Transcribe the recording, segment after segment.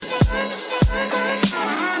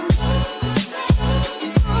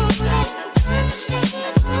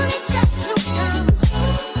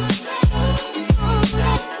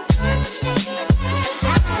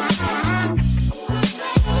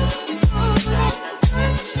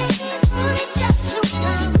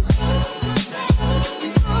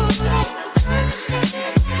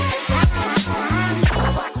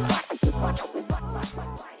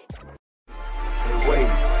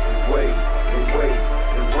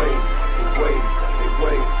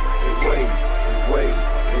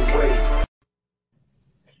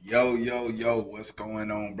Yo, what's going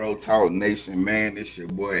on, bro? Talk Nation, man. It's your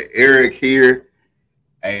boy Eric here.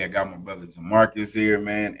 Hey, I got my brother Jamarcus here,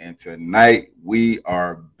 man. And tonight we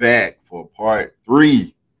are back for part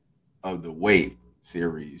 3 of the Wait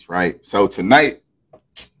series, right? So tonight,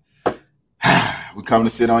 we come to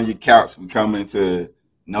sit on your couch. We coming to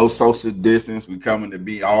no social distance. We coming to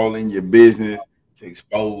be all in your business to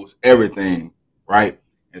expose everything, right?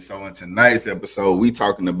 And so in tonight's episode, we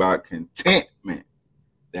talking about contentment.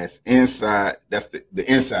 That's inside. That's the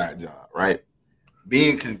inside job, right?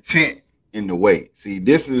 Being content in the wait. See,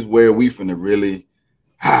 this is where we finna really,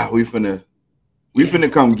 we finna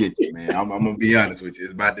come get you, man. I'm gonna be honest with you.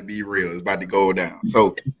 It's about to be real. It's about to go down.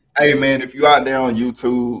 So, hey, man, if you out there on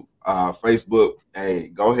YouTube, Facebook, hey,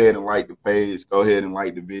 go ahead and like the page. Go ahead and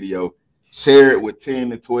like the video. Share it with 10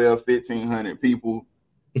 to 12, 1,500 people.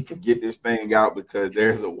 Get this thing out because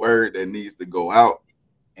there's a word that needs to go out.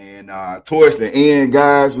 And towards the end,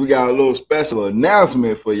 guys, we got a little special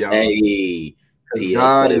announcement for y'all. Hey,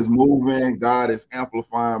 God is moving, God is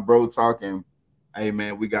amplifying, bro. Talking. Hey,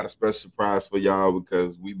 man, we got a special surprise for y'all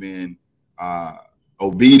because we've been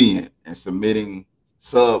obedient and submitting,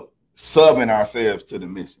 subbing ourselves to the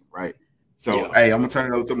mission, right? So, hey, I'm gonna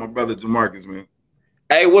turn it over to my brother Jamarcus, man.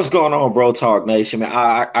 Hey, what's going on, Bro Talk Nation, man?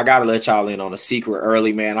 I gotta let y'all in on a secret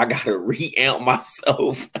early, man. I gotta reamp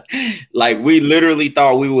myself. Like, we literally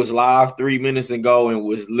thought we was live 3 minutes ago and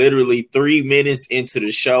was literally 3 minutes into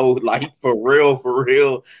the show, like for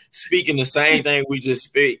real, speaking the same thing we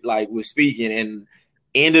just was speaking, and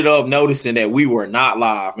ended up noticing that we were not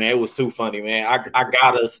live, man. It was too funny, man. I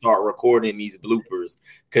gotta start recording these bloopers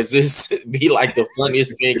because this be like the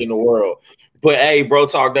funniest thing in the world. But hey, Bro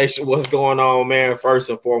Talk Nation, what's going on, man?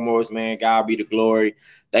 First and foremost, man, God be the glory.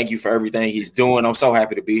 Thank you for everything he's doing. I'm so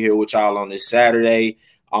happy to be here with y'all on this Saturday.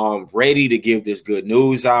 Ready to give this good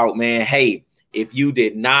news out, man. Hey, if you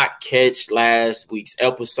did not catch last week's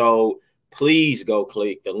episode, please go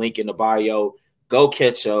click the link in the bio. Go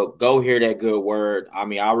catch up. Go hear that good word. I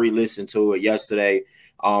mean, I re-listened to it yesterday.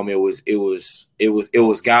 It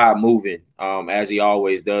was God moving, as he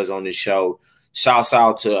always does on this show. Shouts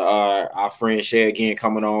out to our friend Shay again,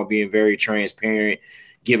 coming on, being very transparent,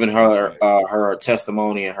 giving her her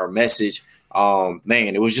testimony and her message.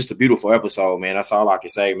 Man, it was just a beautiful episode, man. That's all I can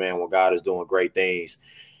say, man, when God is doing great things.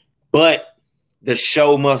 But the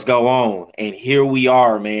show must go on. And here we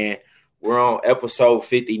are, man. We're on episode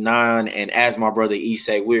 59. And as my brother E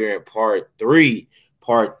say, we're in part 3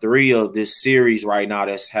 of this series right now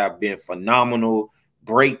that's have been phenomenal.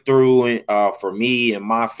 Breakthrough for me and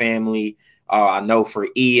my family. I know for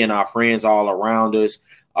E and our friends all around us,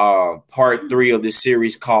 part 3 of this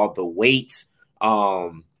series called The Wait.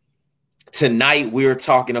 Tonight, we're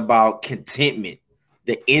talking about contentment,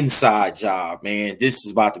 the inside job, man. This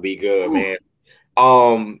is about to be good, man.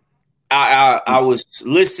 I was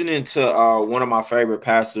listening to one of my favorite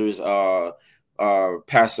pastors,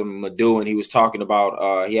 Pastor Madu, and he was talking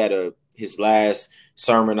about, he had his last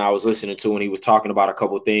sermon I was listening to, and he was talking about a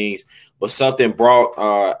couple of things. But something brought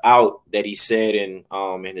out that he said in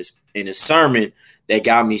his sermon that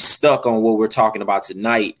got me stuck on what we're talking about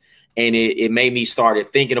tonight. And it made me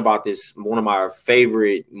started thinking about this, one of my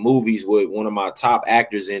favorite movies with one of my top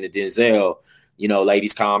actors in it, Denzel. You know,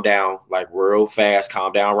 ladies, calm down, like real fast.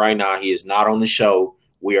 Calm down right now. He is not on the show.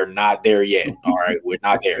 We are not there yet. All right, we're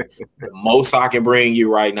not there. The most I can bring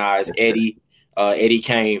you right now is Eddie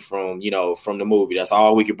Kane from the movie. That's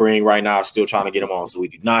all we can bring right now. Still trying to get him on. So we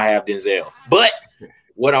do not have Denzel. But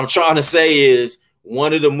what I'm trying to say is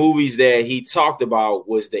one of the movies that he talked about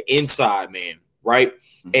was The Inside Man, right?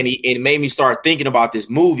 And it made me start thinking about this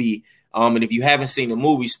movie. And if you haven't seen the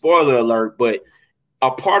movie, spoiler alert, but a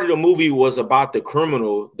part of the movie was about the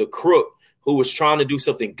criminal, the crook, who was trying to do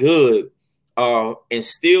something good and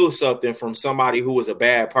steal something from somebody who was a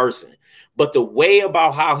bad person. But the way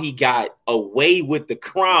about how he got away with the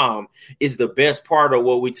crime is the best part of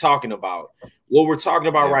what we're talking about. What we're talking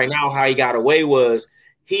about right now, how he got away was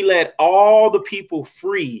he let all the people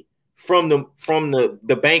free from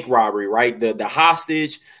the bank robbery, right? The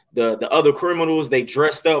hostage, the other criminals, they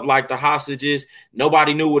dressed up like the hostages.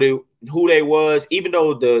 Nobody knew who they was, even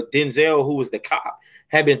though the Denzel, who was the cop,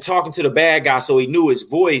 had been talking to the bad guy, so he knew his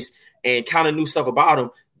voice and kind of knew stuff about him.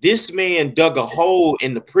 This man dug a hole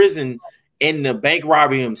in the prison in the bank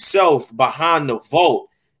robbery himself behind the vault,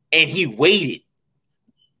 and he waited.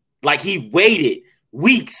 Like, he waited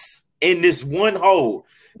weeks in this one hole.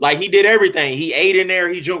 Like, he did everything. He ate in there.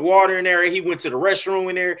 He drank water in there. He went to the restroom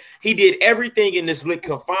in there. He did everything in this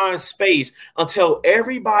confined space until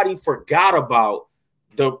everybody forgot about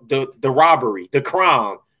the robbery, the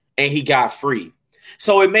crime, and he got free.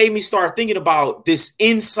 So it made me start thinking about this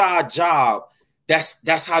inside job.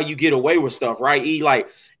 That's how you get away with stuff, right? Like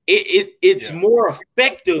it's more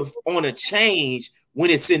effective on a change when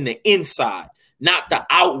it's in the inside, not the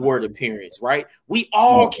outward appearance, right? We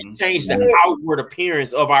all can change the outward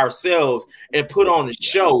appearance of ourselves and put on a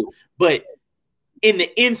show, but in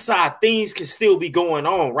the inside, things can still be going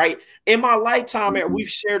on, right? In my lifetime, and we've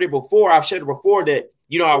shared it before. I've shared it before that,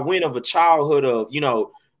 I went of a childhood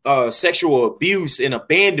of, sexual abuse and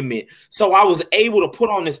abandonment. So I was able to put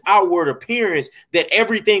on this outward appearance that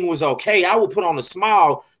everything was okay. I would put on a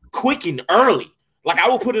smile quick and early. Like I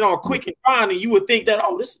would put it on quick and fine, and you would think that,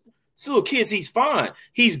 oh, this little kid, he's fine.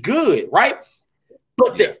 He's good, right?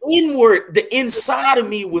 But the inside of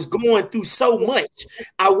me was going through so much.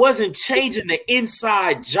 I wasn't changing the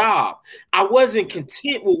inside job. I wasn't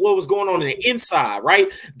content with what was going on the inside,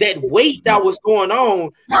 right? That weight that was going on,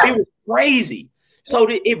 it was crazy. So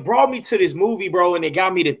it brought me to this movie, bro, and it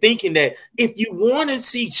got me to thinking that if you want to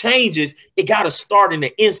see changes, it got to start in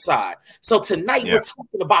the inside. So tonight we're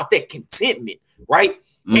talking about that contentment, right?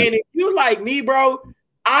 And if you're like me, bro,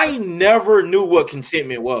 I never knew what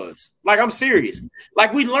contentment was. Like, I'm serious.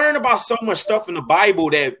 Like, we learn about so much stuff in the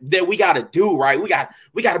Bible that we got to do, right? We got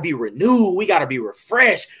to be renewed. We got to be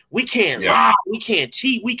refreshed. We can't lie. We can't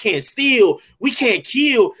cheat. We can't steal. We can't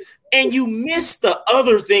kill. And you miss the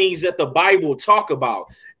other things that the Bible talk about.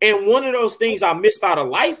 And one of those things I missed out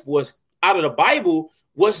of the Bible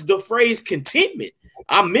was the phrase contentment.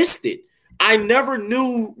 I missed it. I never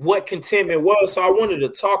knew what contentment was. So I wanted to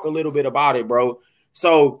talk a little bit about it, bro.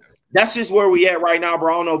 So that's just where we at right now,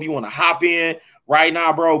 bro. I don't know if you want to hop in right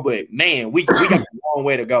now, bro, but man, we got a long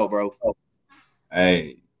way to go, bro.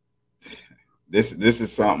 Hey, this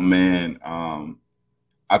is something, man.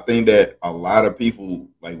 I think that a lot of people,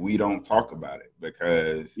 like, we don't talk about it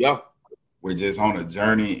because we're just on a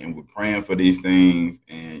journey and we're praying for these things.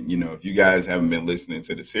 And, if you guys haven't been listening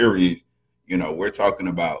to the series, we're talking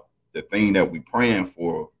about the thing that we're praying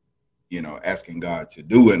for, asking God to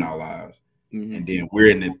do in our lives. And then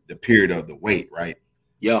we're in the period of the wait, right?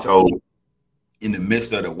 Yeah. So in the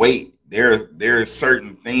midst of the wait, there are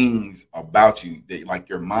certain things about you that, like,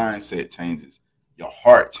 your mindset changes, your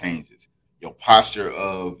heart changes, your posture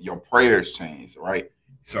of your prayers change, right?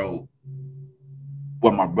 So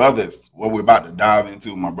what we're about to dive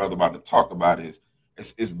into, my brother about to talk about is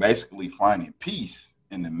basically finding peace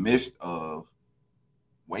in the midst of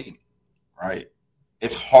waiting, right?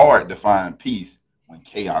 It's hard to find peace when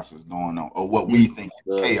chaos is going on, or what we think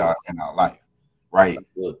is chaos in our life, right?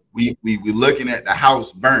 We looking at the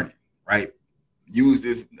house burning, right? Use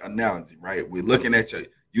this analogy, right? You're looking at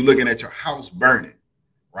your house burning,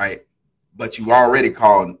 right? But you already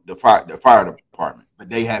called the fire department, but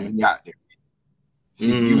they haven't got there.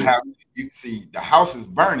 See, see the house is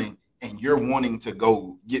burning, and you're wanting to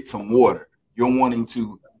go get some water. You're wanting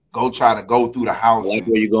to try to go through the house. Like,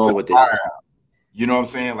 where you going with this? You know what I'm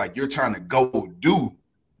saying? Like, you're trying to go do,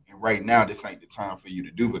 and right now this ain't the time for you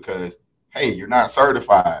to do because, hey, you're not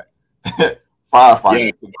certified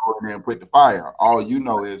firefighter to go in there and put the fire out. All you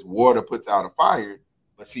know is water puts out a fire,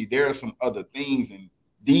 but see, there are some other things and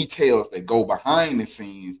details that go behind the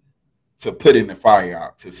scenes to putting the fire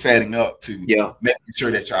out, to setting up, to making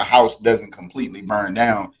sure that your house doesn't completely burn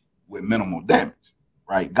down with minimal damage,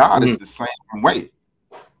 right? God is the same way.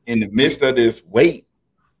 In the midst of this wait,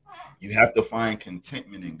 you have to find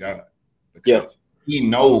contentment in God because He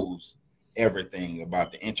knows everything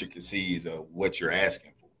about the intricacies of what you're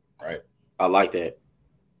asking for, right? I like that.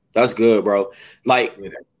 That's good, bro. Like,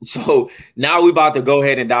 so now we about to go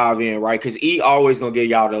ahead and dive in, right? Because E always gonna give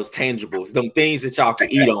y'all those tangibles, them things that y'all can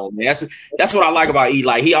eat on, man. That's what I like about E.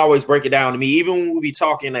 Like, he always break it down to me, even when we be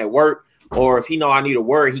talking at work, or if he know I need a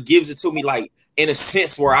word, he gives it to me like in a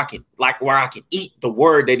sense where I can eat the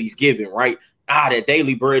word that he's giving, right? That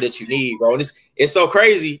daily bread that you need, bro. And it's so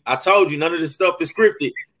crazy. I told you none of this stuff is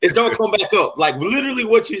scripted. It's gonna come back up. Like, literally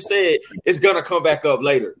what you said is gonna come back up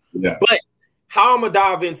later. Yeah. But how I'm gonna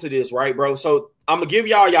dive into this, right, bro? So I'm gonna give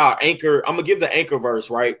y'all anchor. I'm gonna give the anchor verse,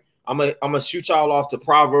 right? I'm gonna shoot y'all off to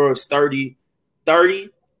Proverbs 30,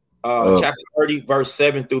 chapter 30, verse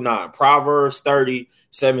 7 through 9. Proverbs 30,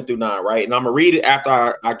 7 through 9, right? And I'm gonna read it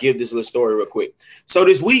after I give this little story real quick. So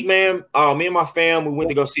this week, man, me and my fam, we went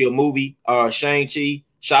to go see a movie, Shang-Chi.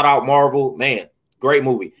 Shout out Marvel, man, great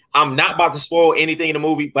movie. I'm not about to spoil anything in the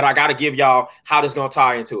movie, but I gotta give y'all how this gonna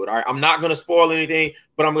tie into it. All right, I'm not gonna spoil anything,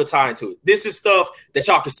 but I'm gonna tie into it. This is stuff that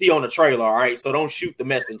y'all can see on the trailer. All right, so don't shoot the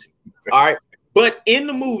messenger. All right. But in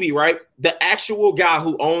the movie, right, the actual guy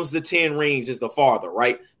who owns the 10 rings is the father,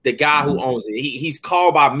 right? The guy who owns it. He's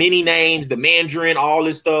called by many names, the Mandarin, all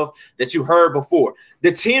this stuff that you heard before.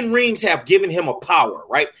 The 10 rings have given him a power,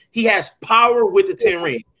 right? He has power with the 10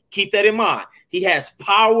 rings. Keep that in mind. He has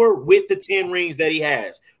power with the 10 rings that he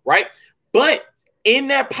has, right? But in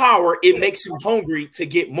that power, it makes him hungry to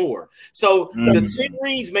get more. So the 10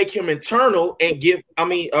 rings make him mortal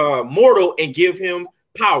and give him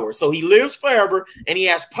power. So he lives forever and he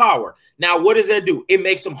has power. Now, what does that do? It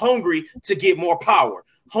makes him hungry to get more power,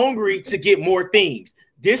 hungry to get more things.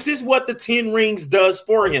 This is what the 10 rings does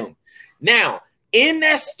for him. Now, in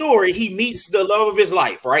that story, he meets the love of his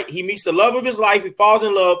life, right? He meets the love of his life. He falls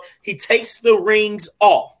in love. He takes the rings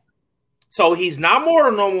off. So he's not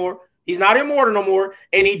mortal no more. He's not immortal no more.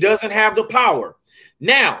 And he doesn't have the power.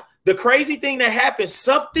 Now, the crazy thing that happens,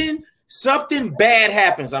 something bad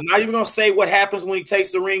happens. I'm not even going to say what happens when he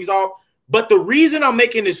takes the rings off. But the reason I'm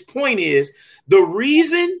making this point is the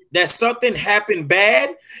reason that something happened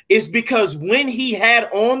bad is because when he had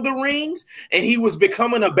on the rings and he was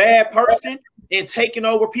becoming a bad person and taking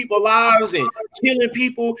over people's lives and killing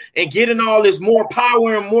people and getting all this more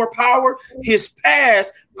power, his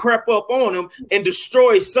past crept up on him and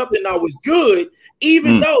destroyed something that was good,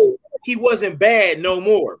 even though he wasn't bad no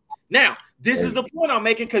more. Now, this is the point I'm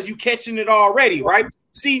making because you're catching it already, right?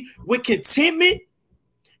 See, with contentment,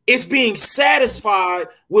 it's being satisfied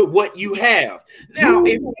with what you have. Now,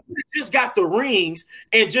 if you just got the rings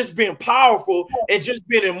and just been powerful and just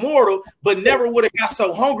been immortal, but never would have got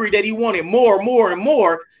so hungry that he wanted more and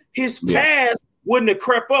more, his past wouldn't have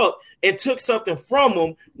crept up and took something from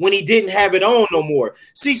him when he didn't have it on no more.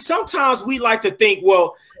 See, sometimes we like to think,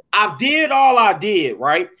 well, I did all I did,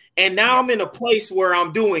 right? And now I'm in a place where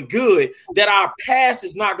I'm doing good, that our past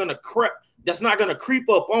is not going to creep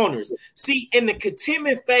up on us. See, in the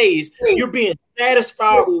contentment phase, you're being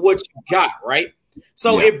satisfied with what you got, right?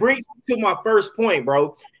 So it brings me to my first point,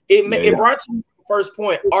 bro. It brought me to my first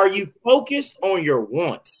point. Are you focused on your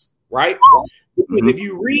wants, right? Because if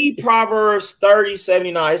you read Proverbs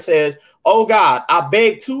 30:79, it says, "Oh God, I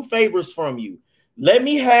beg two favors from you. Let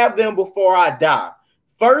me have them before I die.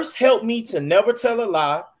 First, help me to never tell a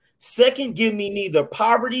lie. Second, give me neither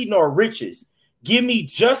poverty nor riches. Give me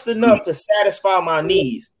just enough to satisfy my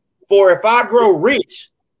needs. For if I grow rich,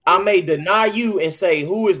 I may deny you and say,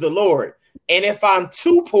 'Who is the Lord?' And if I'm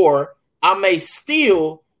too poor, I may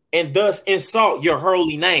steal and thus insult your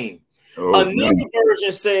holy name." Another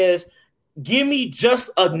version says, "Give me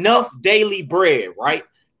just enough daily bread," right?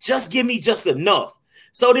 Just give me just enough.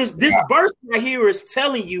 So this verse right here is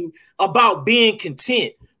telling you about being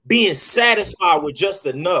content, being satisfied with just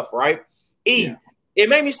enough, right? It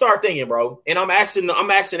made me start thinking, bro, and I'm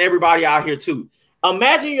asking everybody out here too.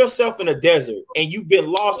 Imagine yourself in a desert and you've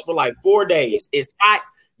been lost for like 4 days. It's hot.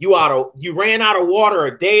 You ran out of water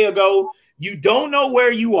a day ago. You don't know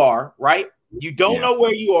where you are, right? You don't know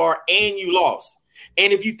where you are, and you lost.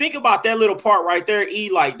 And if you think about that little part right there,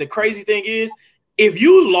 like the crazy thing is, if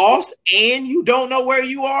you lost and you don't know where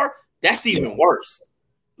you are, that's even worse.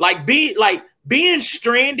 Like being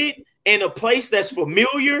stranded in a place that's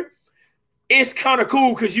familiar, it's kind of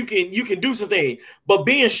cool because you can do something. But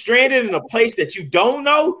being stranded in a place that you don't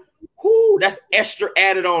know, that's extra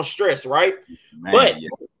added on stress, right? Man, but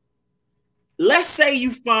let's say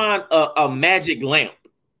you find a magic lamp.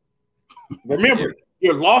 Remember,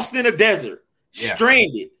 you're lost in a desert,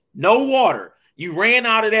 stranded, no water. You ran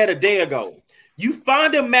out of that a day ago. You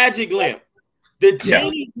find a magic lamp. The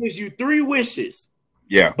genie gives you 3 wishes.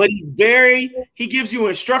 Yeah, but he gives you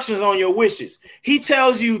instructions on your wishes. He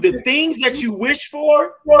tells you the things that you wish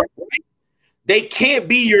for, they can't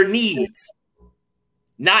be your needs.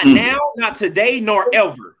 Not now, not today, nor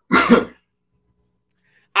ever.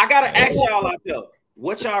 I gotta ask y'all out there,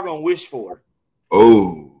 what y'all gonna wish for?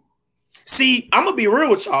 See, I'm gonna be real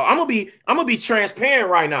with y'all. I'm gonna be transparent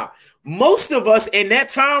right now. Most of us in that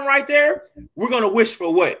time right there, we're gonna wish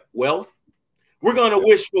for what? Wealth. We're gonna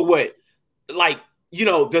wish for what? Like,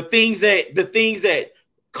 the things that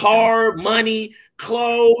car, money,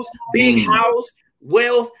 clothes, big house,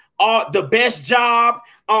 wealth, the best job,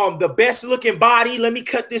 the best looking body. Let me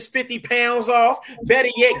cut this 50 pounds off. Better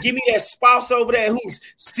yet, give me that spouse over there who's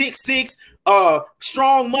 6'6",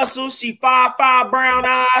 strong muscles. She 5'5", brown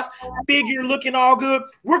eyes, figure looking all good.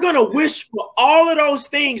 We're going to wish for all of those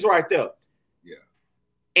things right there. Yeah.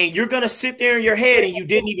 And you're going to sit there in your head and you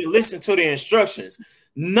didn't even listen to the instructions.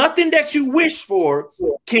 Nothing that you wish for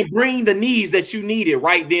can bring the needs that you needed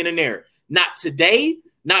right then and there. Not today,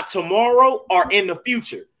 not tomorrow, or in the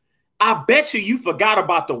future. I bet you forgot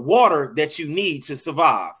about the water that you need to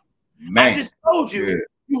survive. Man. I just told you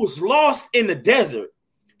You was lost in the desert,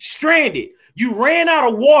 stranded. You ran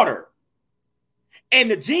out of water. And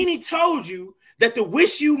the genie told you that the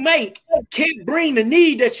wish you make can't bring the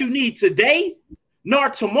need that you need today, nor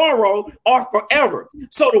tomorrow, or forever.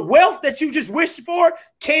 So the wealth that you just wished for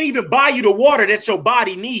can't even buy you the water that your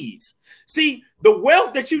body needs. See, the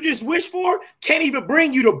wealth that you just wished for can't even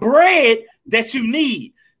bring you the bread that you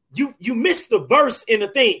need. You missed the verse in the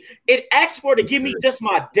thing. It asks for to give me just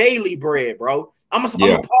my daily bread, bro. I'm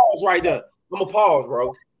gonna pause right there. I'm gonna pause,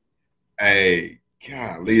 bro. Hey,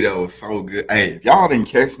 golly, that was so good. Hey, if y'all didn't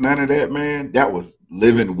catch none of that, man, that was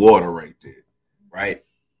living water right there, right?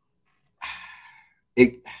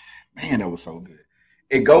 That was so good.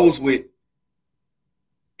 It goes with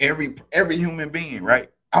every human being, right?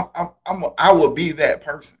 I will be that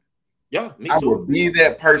person. Yeah, me too. I will be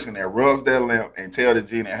that person that rubs that lamp and tell the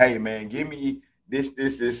genie, hey, man, give me this.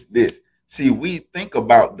 See, we think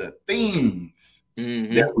about the things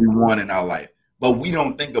that we want in our life, but we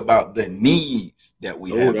don't think about the needs that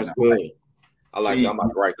we have. That's good. Life. I like that. I'm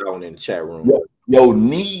about to write that one in the chat room. Your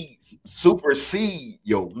needs supersede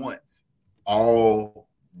your wants all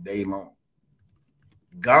day long.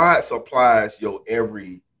 God supplies your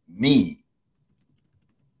every need.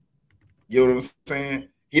 You know what I'm saying?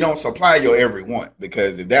 He don't supply your every want,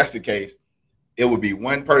 because if that's the case, it would be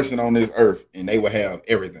one person on this earth and they would have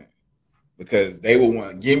everything, because they would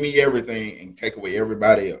want to give me everything and take away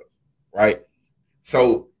everybody else, right?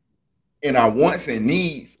 So in our wants and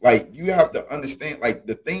needs, like, you have to understand, like,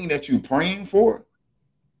 the thing that you praying for,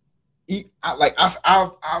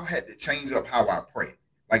 I've had to change up how I pray.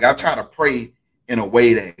 Like, I try to pray in a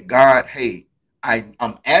way that, God, hey,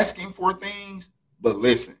 I'm asking for things, but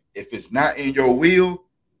listen, if it's not in your will,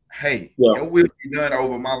 hey, your will be done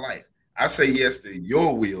over my life. I say yes to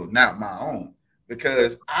your will, not my own,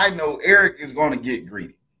 because I know Eric is going to get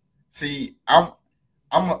greedy. See, I'm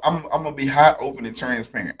gonna be hot, open, and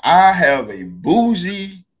transparent. I have a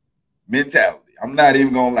bougie mentality. I'm not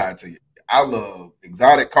even gonna lie to you. I love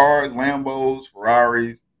exotic cars, Lambos,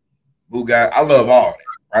 Ferraris, Bugatti. I love all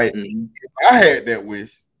that, right? Mm-hmm. If I had that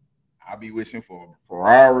wish, I'd be wishing for a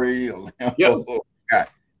Ferrari, a Lambo,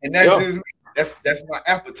 and that's just me. That's my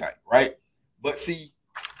appetite, right? But see,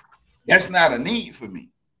 that's not a need for me.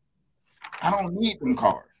 I don't need them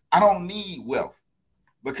cars. I don't need wealth,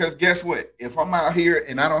 because guess what? If I'm out here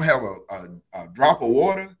and I don't have a drop of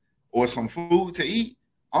water or some food to eat,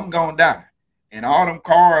 I'm gonna die. And all them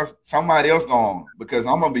cars, somebody else gone, because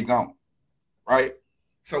I'm gonna be gone, right?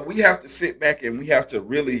 So we have to sit back and we have to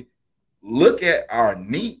really look at our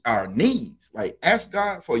needs. Like, ask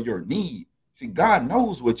God for your need. See, God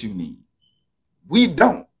knows what you need. We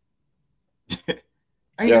don't. Ain't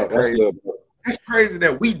that crazy? That's crazy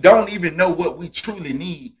that we don't even know what we truly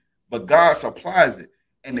need, but God supplies it.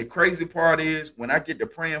 And the crazy part is, when I get to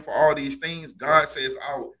praying for all these things, God says,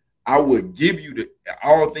 I will give you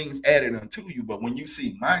all things added unto you. But when you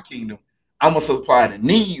see my kingdom, I'm going to supply the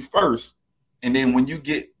need first. And then when you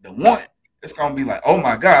get the want, it's going to be like, oh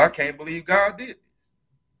my God, I can't believe God did this.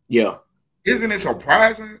 Yeah. Isn't it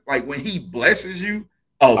surprising? Like, when he blesses you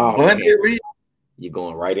abundantly. You're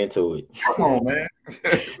going right into it. Come on, man.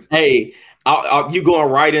 Hey, you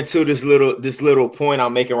going right into this little point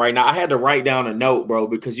I'm making right now. I had to write down a note, bro,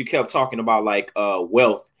 because you kept talking about like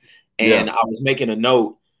wealth, and I was making a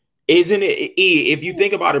note. Isn't it, if you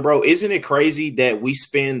think about it, bro, isn't it crazy that we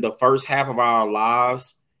spend the first half of our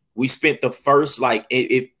lives, we spent the first, like,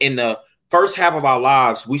 in the first half of our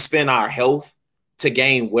lives, we spend our health to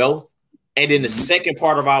gain wealth, and in the second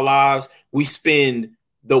part of our lives, we spend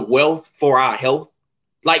the wealth for our health.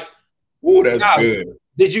 Like, ooh, that's good.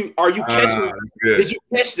 Did you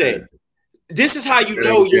catch that? This is how you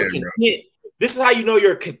know you're content. This is how you know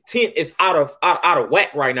your content is out of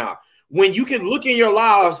whack right now. When you can look in your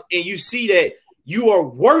lives and you see that you are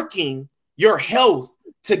working your health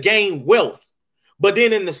to gain wealth. But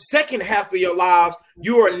then in the second half of your lives,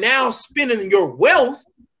 you are now spending your wealth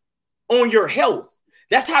on your health.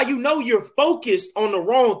 That's how you know you're focused on the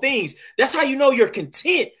wrong things. That's how you know you're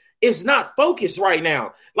content is not focused right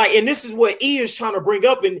now. Like, and this is what E is trying to bring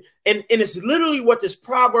up, and it's literally what this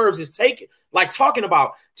Proverbs is talking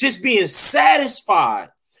about, just being satisfied,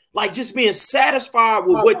 like just being satisfied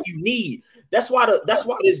with what you need. That's why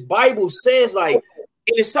this Bible says, like,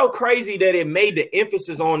 it is so crazy that it made the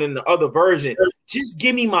emphasis on in the other version. Just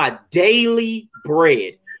give me my daily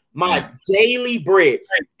bread, my daily bread.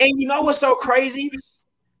 And you know what's so crazy?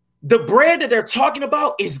 The bread that they're talking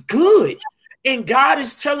about is good. And God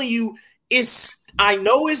is telling you, I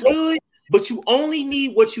know it's good, but you only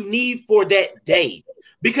need what you need for that day.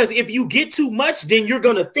 Because if you get too much, then you're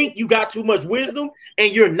gonna think you got too much wisdom,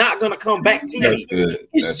 and you're not gonna come back to me.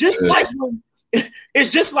 It's just like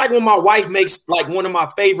it's just like when my wife makes like one of my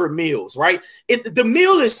favorite meals, right? The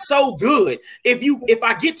meal is so good. If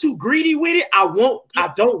I get too greedy with it,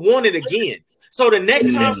 I don't want it again. So the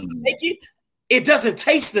next time I make it doesn't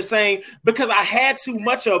taste the same because I had too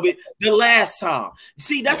much of it the last time.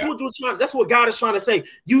 See, that's what God is trying to say.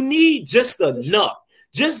 You need just enough.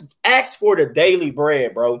 Just ask for the daily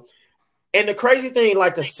bread, bro. And the crazy thing,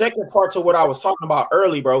 like the second part to what I was talking about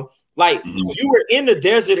early, bro, like you were in the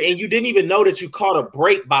desert and you didn't even know that you caught a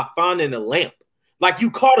break by finding a lamp. Like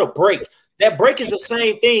you caught a break. That break is the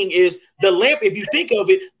same thing as the lamp. If you think of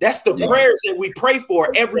it, that's the prayers that we pray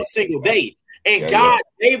for every single day. And God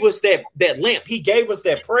gave us that lamp. He gave us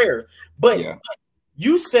that prayer. But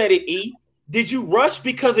you said it, E. Did you rush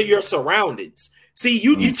because of your surroundings? See,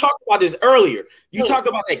 you talked about this earlier. You talked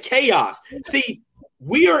about that chaos. See,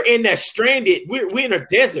 we are in that stranded. We're in a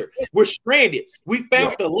desert. We're stranded. We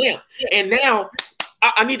found the lamp. And now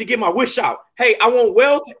I need to get my wish out. Hey, I want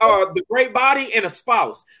wealth, the great body, and a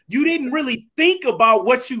spouse. You didn't really think about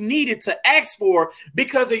what you needed to ask for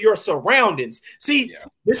because of your surroundings. See,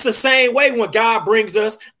 it's the same way when God brings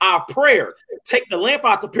us our prayer. Take the lamp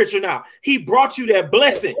out the picture now. He brought you that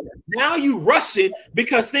blessing. Now you rushing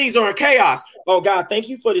because things are in chaos. Oh, God, thank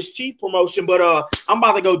you for this chief promotion, but I'm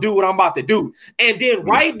about to go do what I'm about to do. And then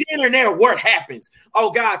right then and there, what happens?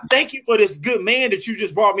 Oh, God, thank you for this good man that you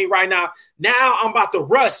just brought me right now. Now I'm about to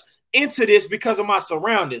rush into this because of my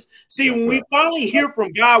surroundings. See, when we finally hear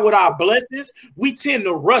from God with our blessings, we tend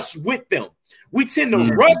to rush with them. We tend to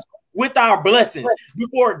rush with our blessings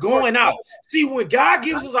before going out. See, when God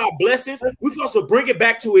gives us our blessings, we're supposed to bring it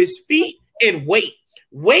back to his feet and wait.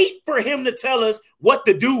 Wait for him to tell us what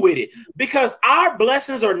to do with it, because our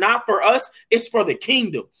blessings are not for us. It's for the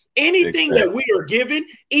kingdom. Anything that we are given,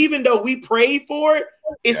 even though we prayed for it,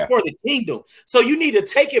 is for the kingdom. So you need to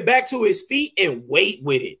take it back to his feet and wait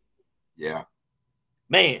with it. Yeah,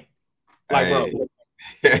 man. Like, bro.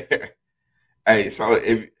 Hey, so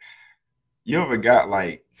if you ever got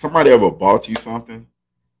like somebody ever bought you something,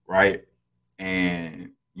 right?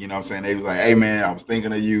 And you know what I'm saying? They was like, hey man, I was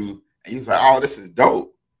thinking of you. And you was like, oh, this is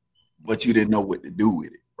dope. But you didn't know what to do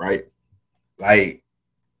with it, right? Like,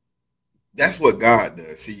 that's what God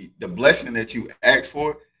does. See, the blessing that you ask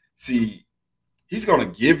for, see, he's going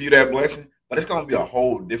to give you that blessing, but it's going to be a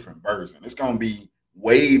whole different version. It's going to be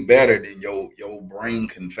way better than your brain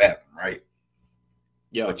can fathom, right?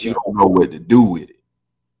 Yeah. But you don't know what to do with it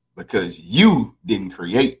because you didn't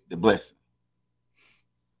create the blessing.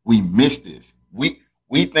 We missed this.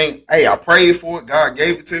 We think, hey, I prayed for it, God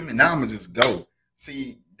gave it to me, now I'm gonna just go.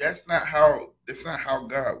 See, that's not how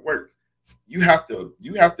God works. You have to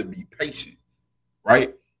be patient,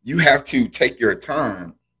 right? You have to take your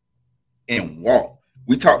time and walk.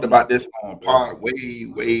 We talked about this on pod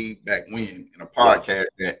way back when in a podcast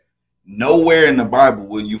that nowhere in the Bible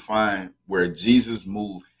will you find where Jesus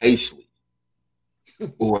moved hastily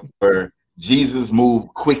or Jesus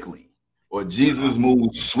moved quickly or Jesus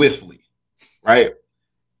moved swiftly, right?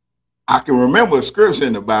 I can remember a scripture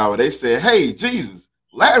in the Bible. They said, hey, Jesus,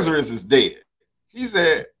 Lazarus is dead. He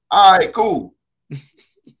said, all right, cool.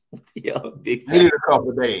 Big needed a couple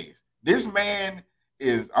of days. This man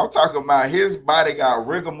I'm talking about his body got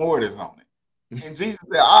rigor mortis on it. And Jesus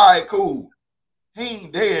said, all right, cool. He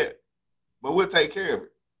ain't dead, but we'll take care of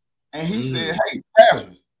it. And he said, hey,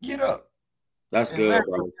 Lazarus, get up. That's good,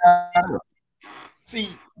 bro.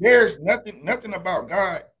 See, there's nothing about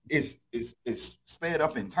God is sped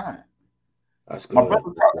up in time. That's good. My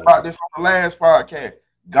brother talked about this on the last podcast.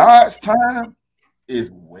 God's time is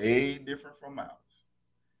way different from ours.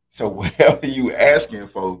 So whatever you asking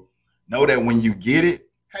for, know that when you get it,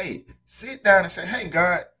 hey, sit down and say, hey,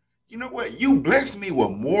 God, you know what? You blessed me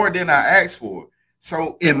with more than I asked for.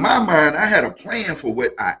 So in my mind, I had a plan for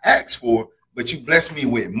what I asked for, but you blessed me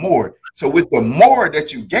with more. So with the more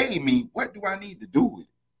that you gave me, what do I need to do with it?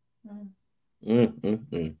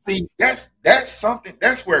 See, that's something.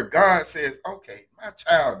 That's where God says, okay, my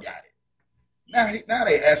child got it. Now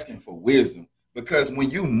they asking for wisdom, because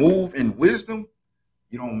when you move in wisdom,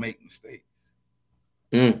 you don't make mistakes.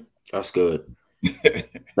 That's good.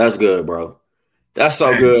 That's good, bro. That's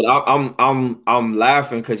so good. I'm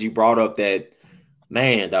laughing because you brought up that,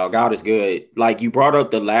 man, dog, God is good. Like, you brought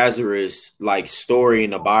up the Lazarus like story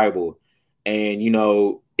in the Bible, and you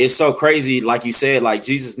know, it's so crazy. Like you said, like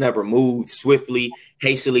Jesus never moved swiftly,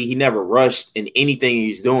 hastily. He never rushed in anything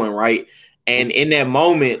he's doing, right? And in that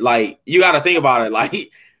moment, like, you got to think about it.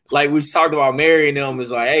 Like we talked about Mary and them,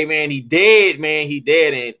 is like, hey man, he dead, man. He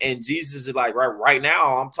dead. And Jesus is like, right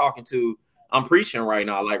now I'm talking to I'm preaching right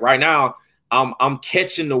now. Like right now, I'm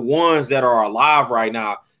catching the ones that are alive right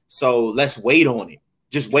now. So let's wait on it.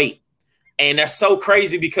 Just wait. And that's so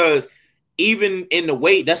crazy because even in the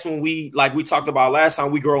wait, that's when we talked about last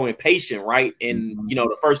time, we grow impatient, right? And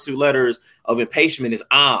the first two letters of impatient is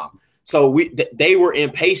am. So they were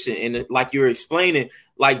impatient, and like you're explaining,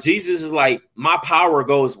 like Jesus is like, my power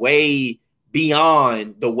goes way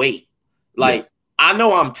beyond the wait. Like I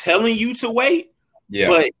know I'm telling you to wait,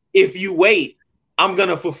 but if you wait, I'm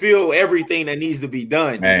gonna fulfill everything that needs to be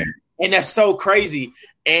done. Man. And that's so crazy.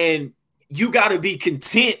 And you got to be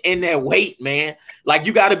content in that wait, man. Like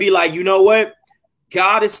you got to be like, you know what?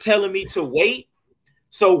 God is telling me to wait.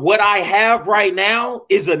 So what I have right now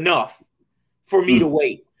is enough for me to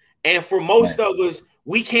wait. And for most of us,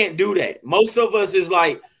 we can't do that. Most of us is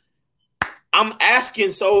like, I'm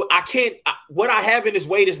asking, so I can't, what I have in this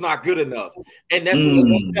wait is not good enough. And that's when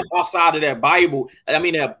we step outside of that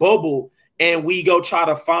that bubble, and we go try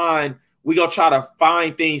to find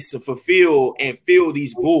things to fulfill and fill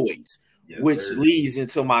these voids. Which leads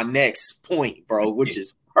into my next point, bro, which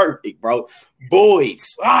is perfect, bro.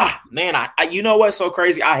 Voids. Man, I you know what's so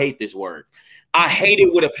crazy? I hate this word. I hate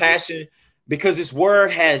it with a passion because this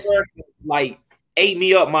word has like ate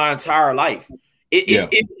me up my entire life.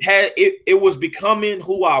 It was becoming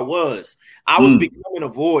who I was. I was becoming a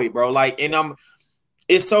void, bro. Like, and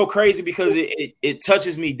it's so crazy because it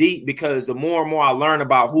touches me deep because the more and more I learn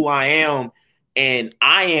about who I am, and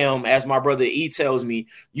I am, as my brother E tells me,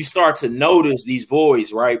 you start to notice these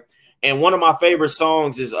voids, right? And one of my favorite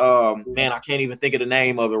songs is man, I can't even think of the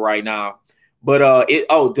name of it right now, but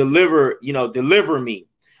Deliver Me.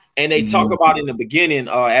 And they talk about in the beginning,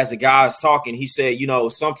 as the guy's talking, he said,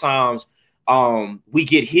 sometimes we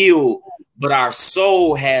get healed, but our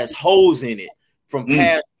soul has holes in it from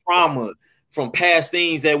past trauma, from past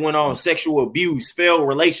things that went on, sexual abuse, failed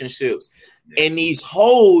relationships. And these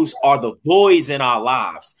holes are the voids in our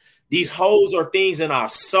lives. These holes are things in our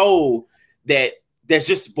soul that's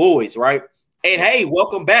just voids, right? And hey,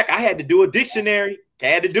 welcome back. I had to do a dictionary. I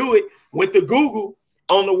had to do it. Went to Google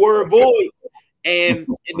on the word void. And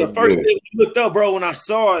the first thing we looked up, bro, when I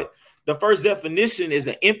saw it, the first definition is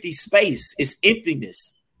an empty space. It's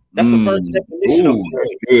emptiness. That's the first definition of void.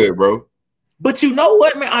 Good, bro. But you know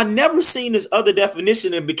what, man? I never seen this other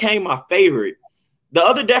definition and became my favorite. The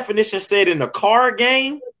other definition said in a card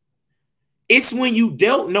game, it's when you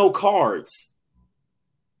dealt no cards.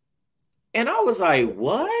 And I was like,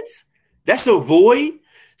 what? That's a void?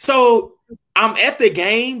 So I'm at the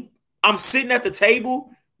game, I'm sitting at the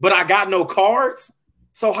table, but I got no cards.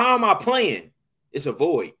 So how am I playing? It's a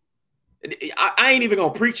void. I ain't even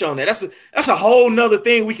gonna preach on that. That's a whole nother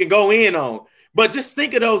thing we can go in on. But just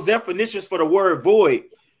think of those definitions for the word void.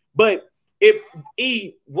 But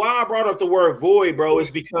why I brought up the word void, bro, is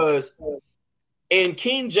because in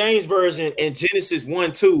King James Version in Genesis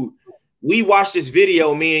 1:2, we watched this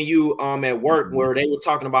video, me and you, at work, where they were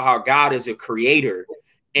talking about how God is a creator,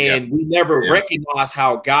 and we never recognize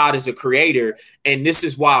how God is a creator, and this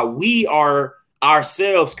is why we are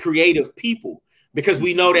ourselves creative people, because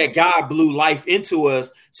we know that God blew life into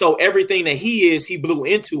us, so everything that He is, He blew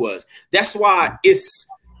into us. That's why it's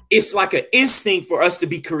like an instinct for us to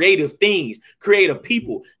be creative things, creative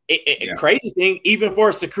people. Crazy thing, even for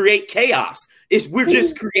us to create chaos, we're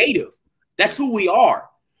just creative. That's who we are.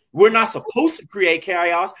 We're not supposed to create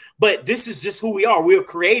chaos, but this is just who we are. We're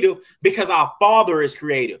creative because our Father is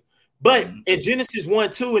creative. But in Genesis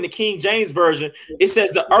 1:2 in the King James Version, it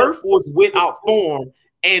says the earth was without form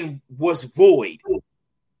and was void.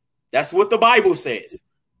 That's what the Bible says,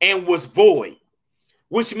 and was void,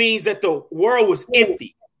 which means that the world was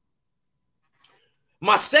empty.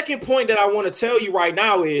 My second point that I want to tell you right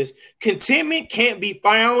now is contentment can't be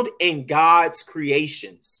found in God's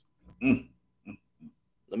creations.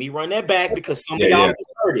 Let me run that back because some of y'all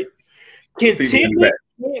just heard it. Contentment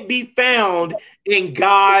can't be found in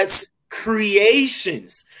God's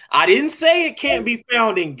creations. I didn't say it can't be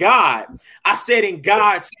found in God. I said in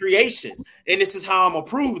God's creations. And this is how I'm going to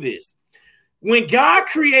prove this. When God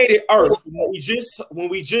created earth, when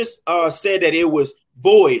we just said that it was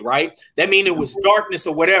void, right? That means it was darkness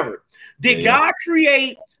or whatever. Did God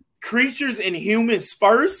create creatures and humans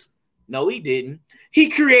first? No, He didn't. He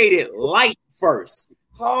created light first.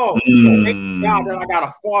 Oh, thank God that I got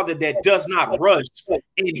a Father that does not rush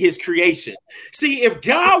in His creation. See, if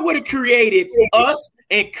God would have created us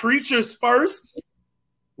and creatures first,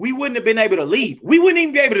 we wouldn't have been able to leave. We wouldn't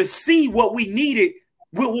even be able to see what we needed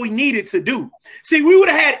to do. See, we would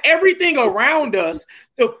have had everything around us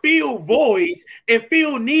to fill voids and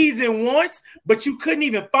fill needs and wants, but you couldn't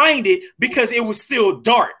even find it because it was still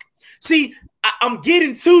dark. See, I'm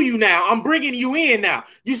getting to you now. I'm bringing you in now.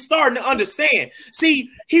 You're starting to understand. See,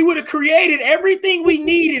 he would have created everything we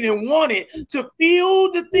needed and wanted to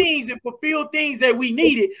feel the things and fulfill things that we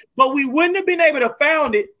needed, but we wouldn't have been able to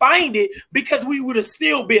find it because we would have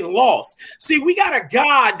still been lost. See, we got a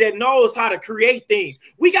God that knows how to create things.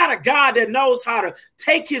 We got a God that knows how to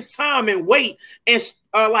take his time and wait and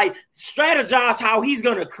like strategize how he's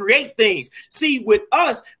going to create things. See, with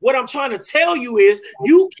us, what I'm trying to tell you is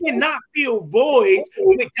you cannot fill voids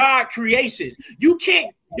with God creations. You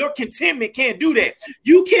can't. Your contentment can't do that.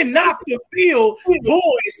 You cannot fulfill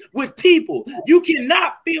voids with people. You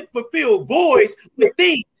cannot fulfill voids with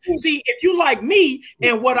things. See, if you like me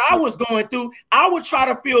and what I was going through, I would try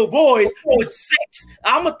to fill voids with sex.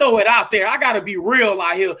 I'm going to throw it out there. I got to be real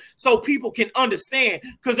out here so people can understand,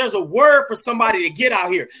 because there's a word for somebody to get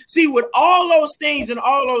out here. See, with all those things and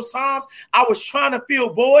all those times I was trying to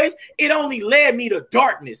fill voids, it only led me to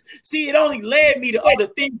darkness. See, it only led me to other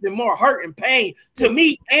things and more hurt and pain to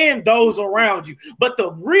me and those around you. But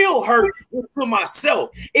the real hurt was for myself.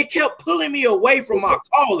 It kept pulling me away from my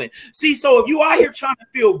calling. See, so if you out here trying to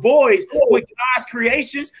fill voids with God's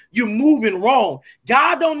creations, you're moving wrong.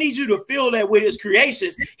 God don't need you to feel that with his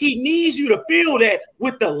creations. He needs you to feel that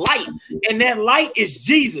with the light, and that light is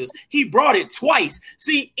Jesus. He brought it twice.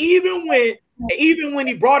 See, even when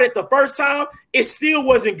he brought it the first time, it still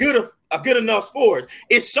wasn't good enough for us.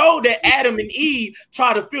 It showed that Adam and Eve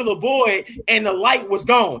tried to fill a void and the light was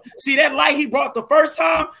gone. See, that light he brought the first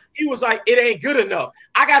time, he was like, it ain't good enough.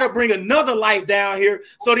 I got to bring another light down here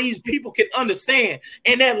so these people can understand.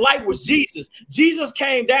 And that light was Jesus. Jesus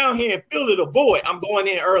came down here and filled the void. I'm going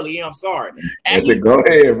in early. I'm sorry. I said, go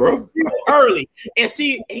ahead, bro. Early. And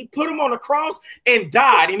see, he put him on the cross and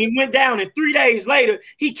died. And he went down. And 3 days later,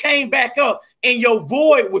 he came back up and your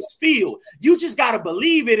void was filled. You just got to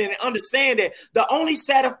believe it and understand that the only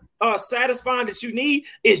satisfying that you need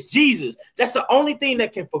is Jesus. That's the only thing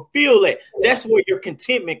that can fulfill it. That's where your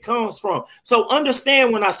contentment comes from. So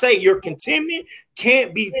understand when I say your contentment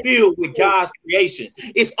can't be filled with God's creations.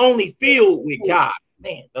 It's only filled with God.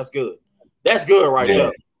 Man, that's good. That's good right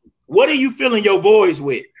there. What are you filling your voids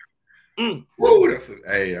with? Whoa, that's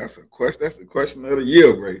a question. That's a question of the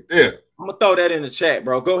year right there. I'm gonna throw that in the chat,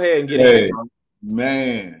 bro. Go ahead and get it, bro.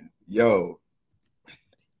 Man, yo.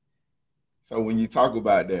 So when you talk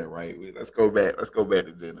about that, right? Let's go back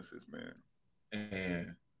to Genesis, man.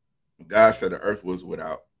 And God said the earth was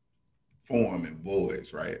without form and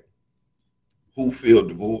voids, right? Who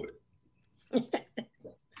filled the void?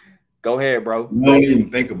 Go ahead, bro. You don't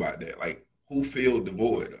even think about that. Like, who filled the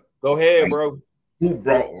void up? Go ahead, bro. Who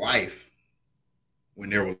brought life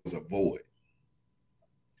when there was a void?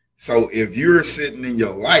 So if you're sitting in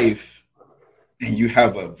your life and you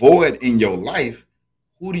have a void in your life,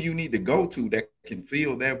 who do you need to go to that can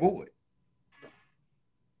fill that void?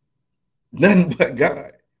 Nothing but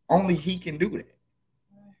God. Only he can do that.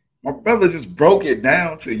 My brother just broke it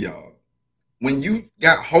down to y'all. When you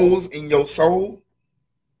got holes in your soul,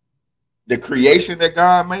 the creation that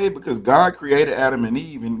God made, because God created Adam and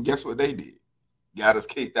Eve, and guess what they did? Got us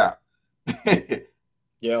kicked out.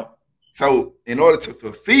 Yeah. So in order to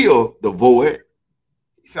fulfill the void,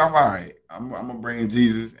 he said, all right, I'm going to bring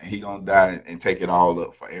Jesus and he going to die and take it all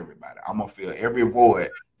up for everybody. I'm going to fill every void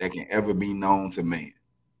that can ever be known to man.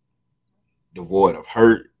 The void of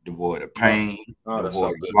hurt, the void of pain, the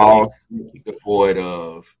void of loss, the void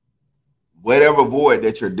of whatever void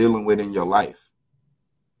that you're dealing with in your life.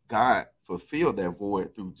 God fulfilled that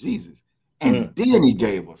void through Jesus. And then he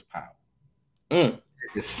gave us power at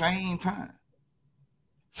the same time.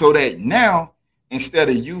 So that now, instead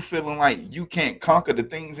of you feeling like you can't conquer the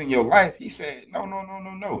things in your life, he said,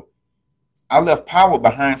 no. I left power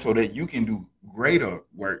behind so that you can do greater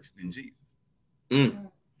works than Jesus.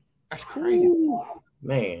 That's crazy. Ooh,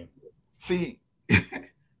 man. See,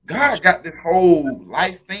 God got this whole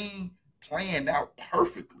life thing planned out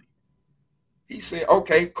perfectly. He said,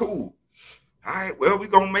 okay, cool. All right, well, we're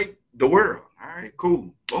going to make the world. All right,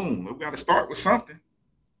 cool. Boom. We got to start with something.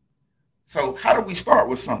 So how do we start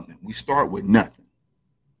with something? We start with nothing.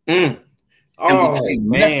 And we take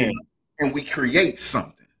nothing and we create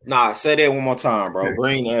something. Nah, say that one more time, bro.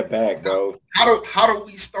 Bring that back, bro. How do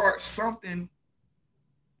we start something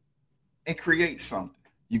and create something?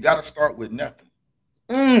 You got to start with nothing.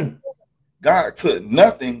 God took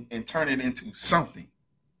nothing and turned it into something.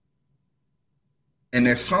 And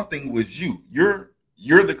that something was you. You're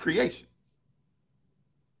the creation.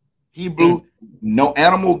 He blew, no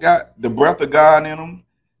animal got the breath of God in them.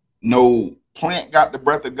 No plant got the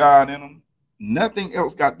breath of God in them. Nothing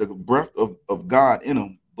else got the breath of God in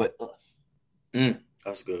them but us.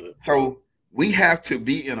 That's good. So we have to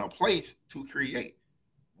be in a place to create.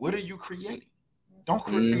 What are you creating? Don't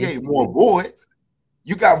create more voids.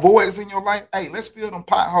 You got voids in your life. Hey, let's fill them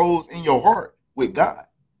potholes in your heart with God.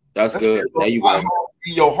 That's good. There you go.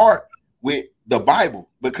 In your heart with the Bible,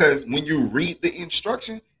 because when you read the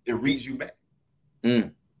instruction, it reads you back.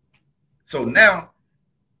 So now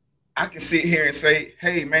I can sit here and say,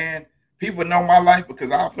 hey, man, people know my life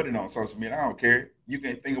because I'll put it on social media. I don't care. You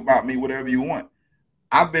can think about me whatever you want.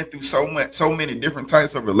 I've been through so many different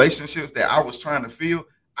types of relationships that I was trying to fill.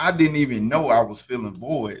 I didn't even know I was filling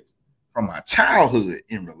voids from my childhood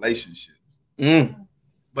in relationships.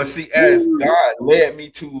 But see, as God led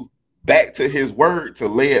me back to his word, to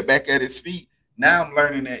lay it back at his feet, now I'm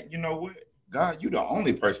learning that, you know what, God, you're the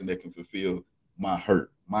only person that can fulfill my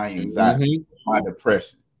hurt, my anxiety, my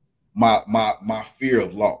depression, my fear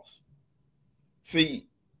of loss. See,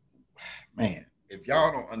 man, if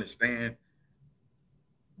y'all don't understand,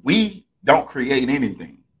 we don't create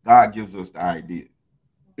anything. God gives us the idea.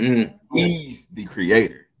 He's the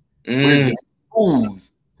creator. We're just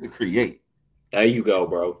tools to create. There you go,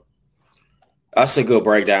 bro. That's a good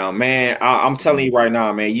breakdown, man. I'm telling you right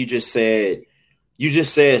now, man. You just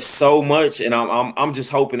said so much, and I'm just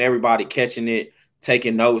hoping everybody catching it,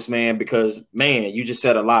 taking notes, man. Because man, you just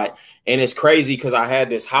said a lot, and it's crazy because I had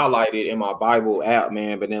this highlighted in my Bible app,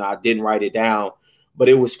 man, but then I didn't write it down. But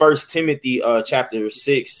it was 1 Timothy chapter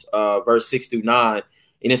 6, verse 6-9,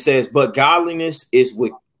 and it says, "But godliness is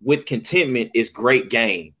with contentment is great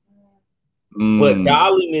gain." But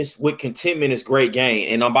godliness with contentment is great gain.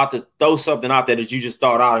 And I'm about to throw something out there that you just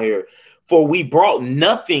thought out here. For we brought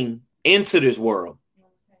nothing into this world,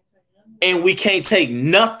 and we can't take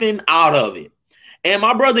nothing out of it. And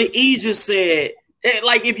my brother E just said,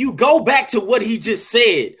 like, if you go back to what he just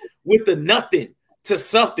said with the nothing to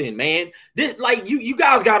something, man, this, like you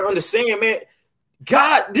guys got to understand, man,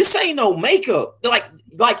 God, this ain't no makeup. Like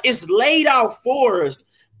it's laid out for us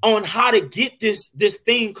on how to get this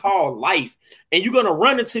thing called life. And you're going to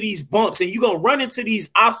run into these bumps and you're going to run into these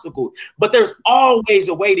obstacles, but there's always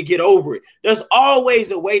a way to get over it. There's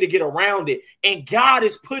always a way to get around it. And God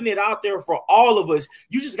is putting it out there for all of us.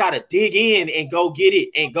 You just got to dig in and go get it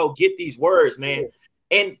and go get these words, man.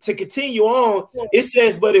 And to continue on, it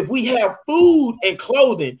says, but if we have food and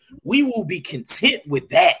clothing, we will be content with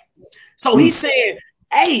that. So he said,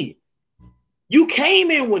 hey, you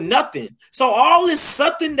came in with nothing. So all this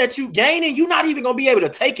something that you gaining, you're not even going to be able to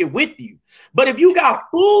take it with you. But if you got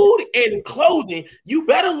food and clothing, you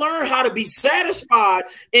better learn how to be satisfied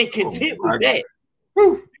and content with that.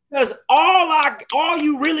 Because all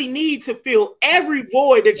you really need to fill every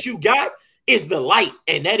void that you got is the light,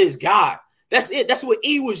 and that is God. That's it. That's what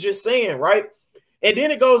E was just saying, right? And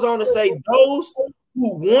then it goes on to say, those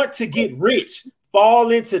who want to get rich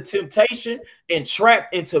fall into temptation and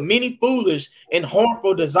trapped into many foolish and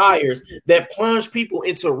harmful desires that plunge people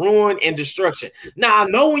into ruin and destruction. Now, I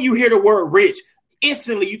know when you hear the word rich,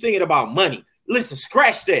 instantly you're thinking about money. Listen,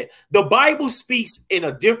 scratch that. The Bible speaks in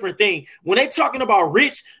a different thing. When they're talking about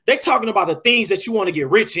rich, they're talking about the things that you want to get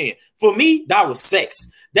rich in. For me, that was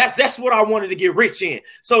sex. That's what I wanted to get rich in.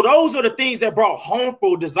 So those are the things that brought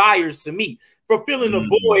harmful desires to me. Fulfilling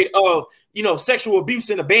the void of, sexual abuse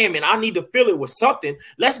and abandonment. I need to fill it with something.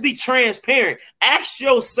 Let's be transparent. Ask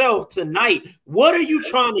yourself tonight, what are you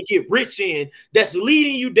trying to get rich in that's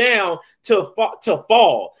leading you down to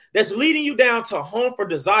fall? That's leading you down to harmful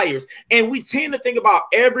desires. And we tend to think about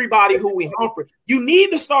everybody who we harm for. You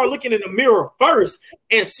need to start looking in the mirror first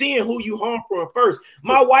and seeing who you harm for first.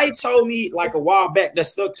 My wife told me like a while back that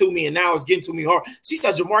stuck to me, and now it's getting to me hard. She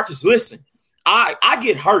said, Jamarcus, listen, I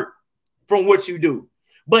get hurt from what you do.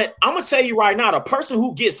 But I'm going to tell you right now, the person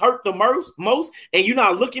who gets hurt the most and you're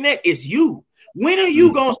not looking at is you. When are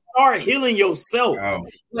you going to start healing yourself?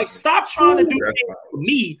 Like, stop trying to do things for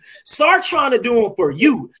me. Start trying to do them for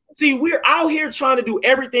you. See, we're out here trying to do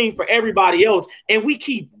everything for everybody else, and we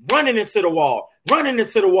keep running into the wall,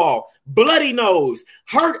 bloody nose,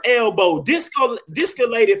 hurt elbow,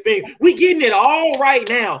 discolated finger. We getting it all right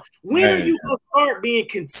now. When are you going to start being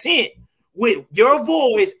content with your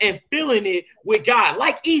voice and filling it with God?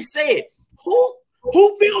 Like he said,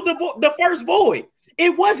 who filled the first void?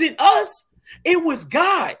 It wasn't us. It was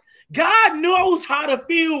God. God knows how to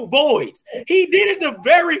fill voids. He did it the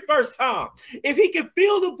very first time. If he can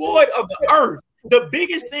fill the void of the earth, the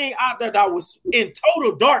biggest thing out there that was in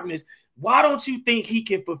total darkness, why don't you think he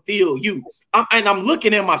can fulfill you? I'm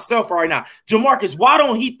looking at myself right now. Jamarcus, why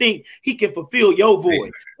don't he think he can fulfill your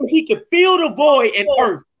void? He can fill the void in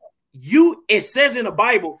earth. It says in the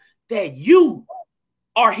Bible that you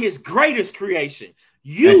are his greatest creation.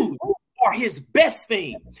 You are his best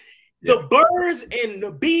thing. The birds and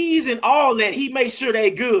the bees and all that, he makes sure they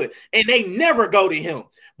good and they never go to him.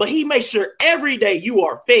 But he makes sure every day you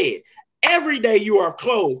are fed, every day you are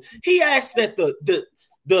clothed. He asks that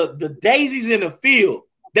the daisies in the field,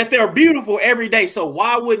 that they're beautiful every day. So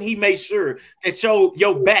why wouldn't he make sure that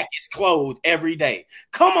your back is clothed every day?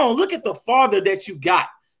 Come on, look at the father that you got.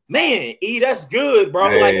 Man, E, that's good, bro.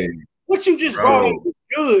 Like what you just brought up is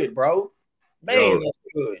good, bro. Man, that's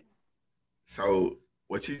good. So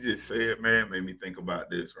what you just said, man, made me think about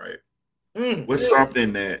this, right? What's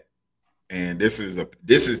something that, and this is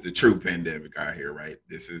the true pandemic out here, right?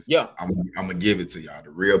 This is, I'm gonna give it to y'all. The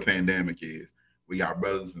real pandemic is we got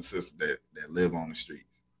brothers and sisters that live on the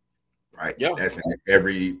streets, right? Yeah. That's in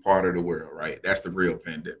every part of the world, right? That's the real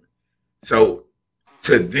pandemic. So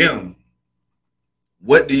to them,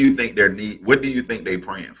 what do you think their need? What do you think they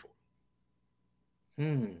praying for?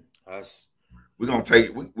 We're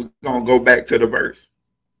gonna go back to the verse.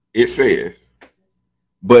 It says,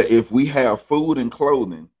 but if we have food and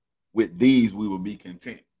clothing, with these we will be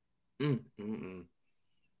content.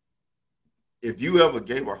 If you ever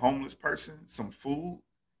gave a homeless person some food,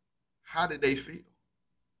 how did they feel?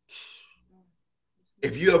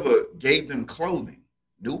 If you ever gave them clothing,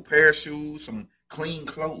 new pair of shoes, some clean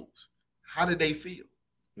clothes, how did they feel?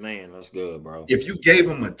 Man, that's good, bro. If you gave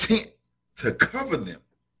them a tent to cover them,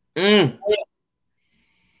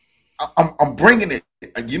 I'm bringing it.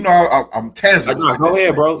 You know, I'm tangible. Go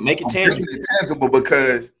ahead, bro. Make it tangible. Tangible,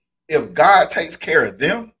 because if God takes care of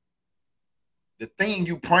them, the thing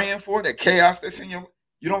you praying for, that chaos that's in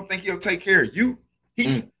you don't think He'll take care of you?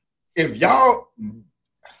 If y'all,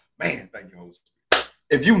 man, thank you, Holy Spirit.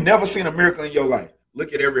 If you've never seen a miracle in your life,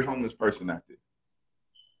 look at every homeless person out there.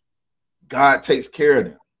 God takes care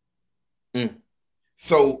of them.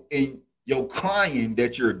 So in your crying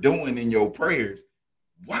that you're doing in your prayers,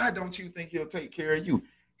 why don't you think He'll take care of you?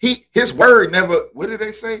 His word never, what did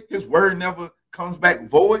they say? His word never comes back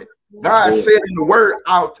void. God said in the word,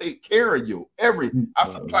 I'll take care of you. I'll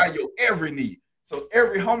supply your every need. So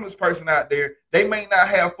every homeless person out there, they may not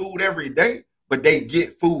have food every day, but they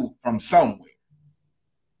get food from somewhere.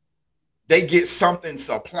 They get something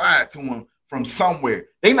supplied to them from somewhere.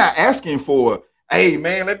 They're not asking for, hey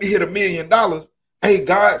man, let me hit $1 million. Hey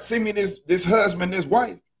God, send me this husband, this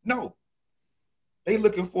wife. No. They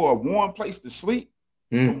looking for a warm place to sleep,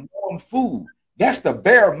 some warm food. That's the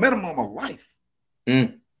bare minimum of life.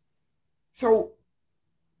 So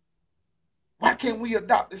why can't we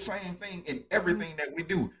adopt the same thing in everything that we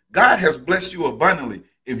do? God has blessed you abundantly.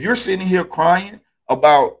 If you're sitting here crying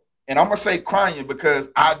about, and I'm going to say crying because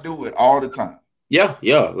I do it all the time. Yeah,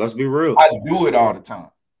 let's be real. I do it all the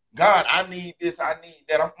time. God, I need this, I need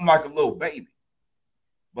that. I'm like a little baby.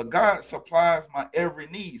 But God supplies my every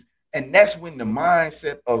needs. And that's when the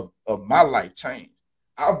mindset of my life changed.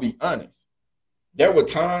 I'll be honest. There were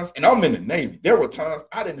times, and I'm in the Navy, there were times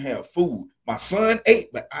I didn't have food. My son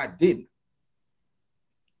ate, but I didn't.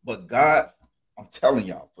 But God, I'm telling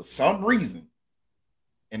y'all, for some reason,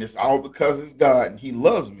 and it's all because it's God and He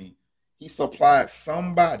loves me, He supplied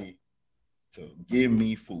somebody to give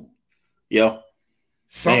me food. Yeah.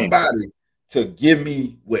 Somebody to give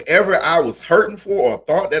me whatever I was hurting for or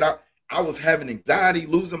thought that I was having anxiety,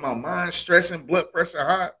 losing my mind, stressing, blood pressure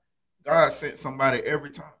high. God sent somebody every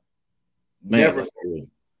time. Never.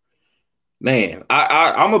 Man,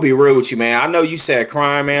 I'm gonna be real with you, man. I know you said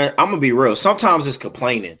crying, man. I'm gonna be real. Sometimes it's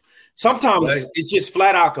complaining. Sometimes it's just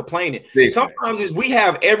flat out complaining. Sometimes it's we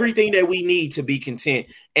have everything that we need to be content,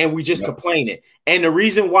 and we just complaining. And the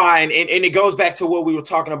reason why, and it goes back to what we were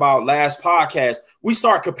talking about last podcast. We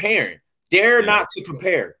start comparing. Dare not to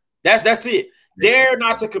compare. That's it. Dare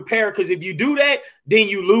not to compare, because if you do that, then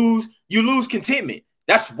you lose contentment.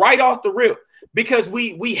 That's right off the rip, because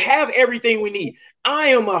we have everything we need. I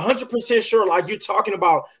am 100% sure, like you're talking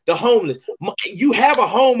about the homeless. You have a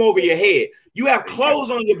home over your head. You have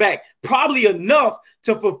clothes on your back, probably enough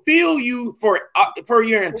to fulfill you for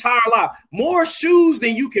your entire life. More shoes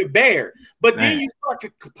than you can bear. But then you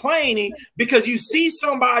start complaining because you see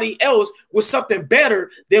somebody else with something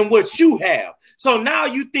better than what you have. So now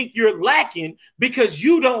you think you're lacking because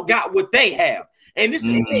you don't got what they have. And this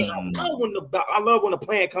is the thing. I love when the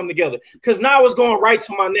plan come together, because now it's going right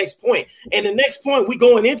to my next point. And the next point we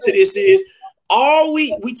going into this is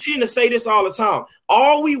we tend to say this all the time.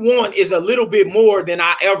 All we want is a little bit more than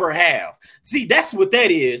I ever have. See, that's what that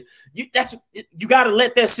is. You got to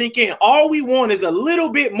let that sink in. All we want is a little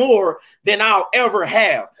bit more than I'll ever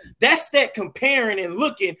have. That's that comparing and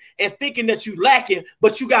looking and thinking that you lacking,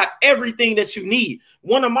 but you got everything that you need.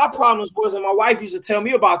 One of my problems was, and my wife used to tell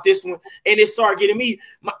me about this one, and it started getting me.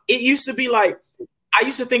 It used to be like, I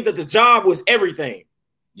used to think that the job was everything.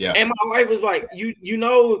 Yeah. And my wife was like, you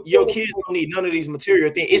know, your kids don't need none of these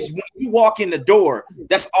material things. It's when you walk in the door,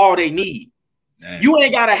 that's all they need. Man. You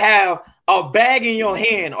ain't gotta have a bag in your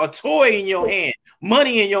hand, a toy in your hand,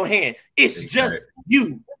 money in your hand. It's just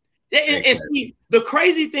you. And see, the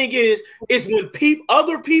crazy thing is when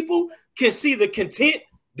other people can see the content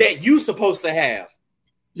that you supposed to have.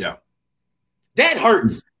 Yeah. That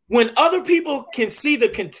hurts. When other people can see the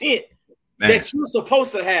content that you're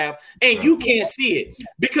supposed to have and you can't see it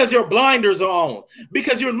because your blinders are on,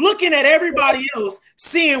 because you're looking at everybody else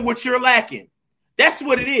seeing what you're lacking. That's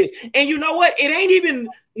what it is. And you know what? It ain't even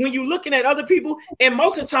when you're looking at other people, and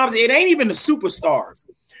most of the times it ain't even the superstars.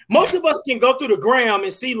 Most of us can go through the gram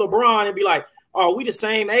and see LeBron and be like, oh, we the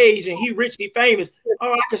same age and he rich, he famous.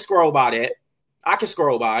 Oh, I can scroll by that. I can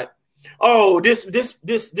scroll by it. Oh, this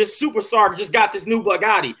superstar just got this new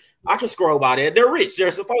Bugatti. I can scroll by that. They're rich.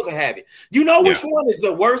 They're supposed to have it. You know which one is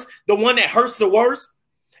the worst? The one that hurts the worst?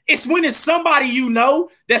 It's when it's somebody you know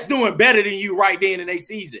that's doing better than you right then in their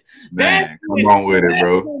season. Man, that's when, come on with it,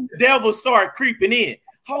 bro. When the devil start creeping in.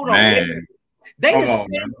 Hold on. Man. They the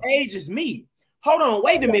same age as me. Hold on,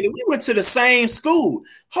 wait a minute. We went to the same school.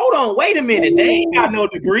 Hold on, wait a minute. They ain't got no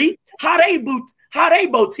degree. How they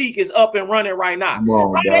boutique is up and running right now.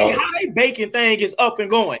 How they baking thing is up and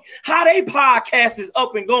going. How they podcast is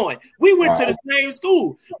up and going. We went to the same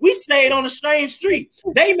school. We stayed on the same street.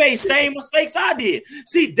 They made same mistakes I did.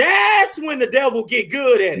 See, that's when the devil get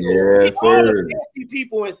good at it. Yes, sir. All the nasty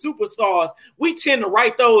people and superstars, we tend to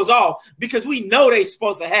write those off because we know they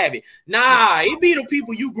supposed to have it. Nah, it be the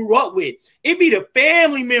people you grew up with. It be the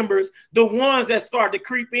family members, the ones that start to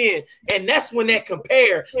creep in. And that's when that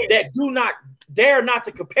compare, that do not dare not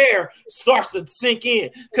to compare starts to sink in,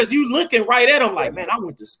 because you looking right at them like, man, I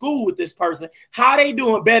went to school with this person. How they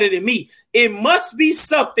doing better than me? It must be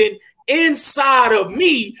something inside of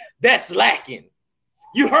me that's lacking.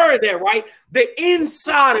 You heard that, right? The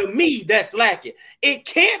inside of me that's lacking. It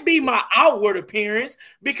can't be my outward appearance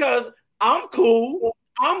because I'm cool.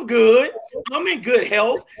 I'm good. I'm in good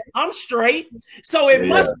health. I'm straight. So it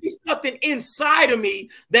must be something inside of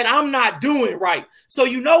me that I'm not doing right. So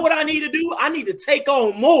you know what I need to do? I need to take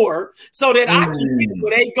on more so that I can get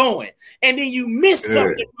where they going. And then you miss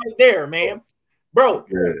something right there, man. Bro,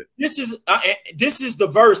 this is the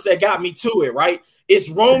verse that got me to it, right? It's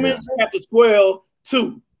Romans chapter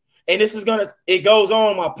 12:2. And it goes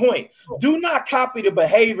on my point. Do not copy the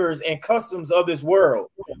behaviors and customs of this world,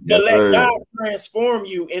 but let God transform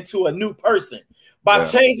you into a new person by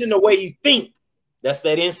changing the way you think. That's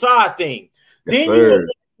that inside thing. Then you will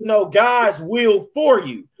know God's will for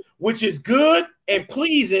you, which is good and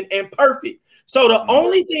pleasing and perfect. So the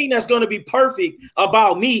only thing that's going to be perfect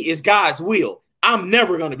about me is God's will. I'm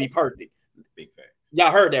never going to be perfect. Big fact.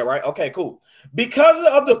 Y'all heard that, right? Okay, cool. Because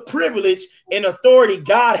of the privilege and authority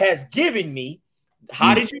God has given me,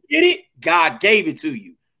 how did you get it? God gave it to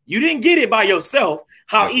you. You didn't get it by yourself.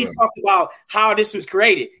 How he talked about how this was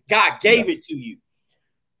created. God gave it to you.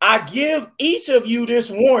 I give each of you this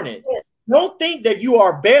warning. Don't think that you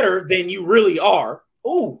are better than you really are.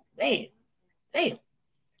 Oh, man. Damn.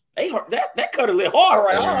 That cut a little hard,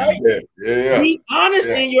 right? All right. Be honest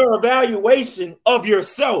in your evaluation of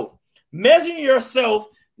yourself. Measure yourself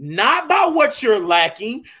not by what you're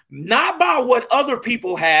lacking, not by what other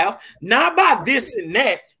people have, not by this and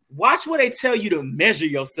that. Watch what they tell you to measure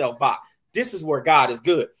yourself by. This is where God is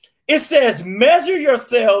good. It says, measure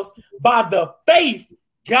yourselves by the faith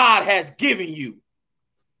God has given you.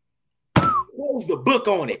 Close the book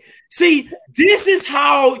on it. See, this is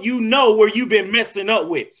how you know where you've been messing up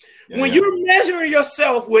with. When you're measuring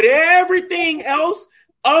yourself with everything else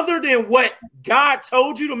other than what God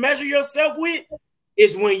told you to measure yourself with,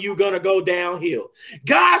 is when you're going to go downhill.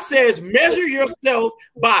 God says, measure yourself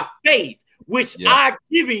by faith, which I've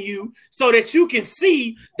given you so that you can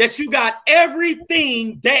see that you got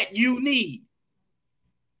everything that you need.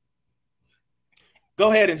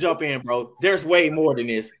 Go ahead and jump in, bro. There's way more than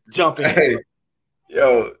this. Jump in. Hey,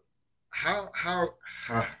 yo, how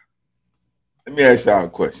let me ask y'all a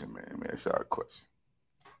question, man.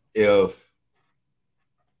 If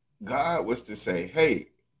God was to say, hey,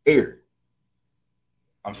 Eric,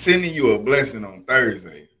 I'm sending you a blessing on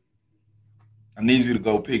Thursday. I need you to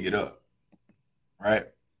go pick it up, right?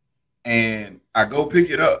 And I go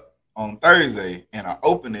pick it up on Thursday, and I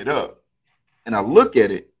open it up, and I look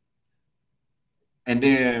at it, and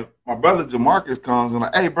then my brother Jamarcus comes and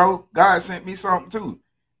like, hey, bro, God sent me something too.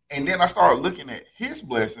 And then I started looking at his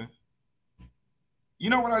blessing.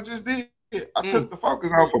 You know what I just did? I took the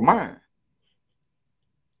focus off of mine.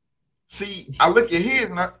 See, I look at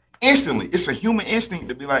his, and instantly, it's a human instinct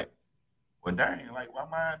to be like, well, dang, like, why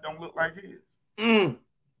mine don't look like his?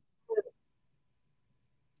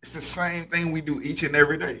 It's the same thing we do each and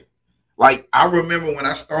every day. Like, I remember when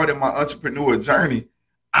I started my entrepreneur journey,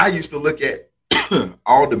 I used to look at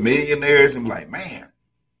all the millionaires and be like, man,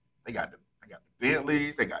 they got the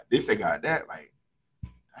Bentleys, they got this, they got that. Like,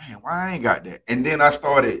 man, why I ain't got that? And then I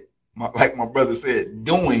started, like my brother said,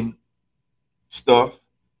 doing stuff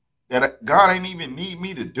that God ain't even need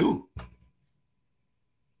me to do.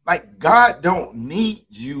 Like, God don't need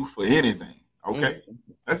you for anything. Okay,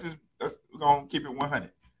 we're gonna keep it 100.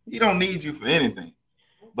 He don't need you for anything,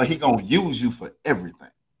 but he gonna use you for everything.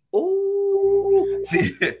 Ooh.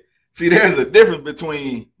 See, there's a difference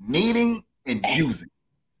between needing and using.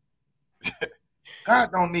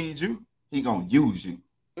 God don't need you; he gonna use you.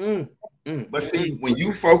 But see, when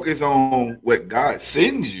you focus on what God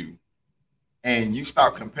sends you, and you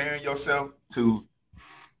stop comparing yourself to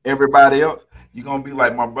everybody else, you're gonna be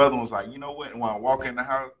like my brother was like, you know what? When I walk in the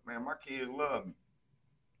house, man, my kids love me.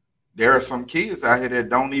 There are some kids out here that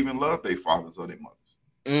don't even love their fathers or their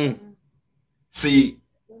mothers. See,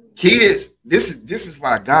 kids, this is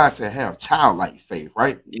why God said have childlike faith,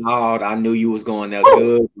 right? Oh, I knew you was going there.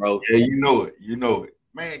 Good, bro. Yeah, you know it.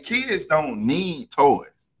 Man, kids don't need toys.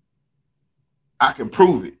 I can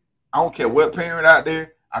prove it. I don't care what parent out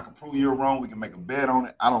there. I can prove you're wrong. We can make a bet on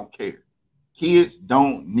it. I don't care. Kids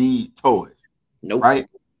don't need toys. Nope. Right?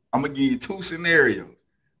 I'm gonna give you two scenarios.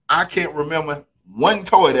 I can't remember one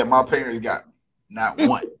toy that my parents got me. Not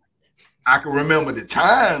one. I can remember the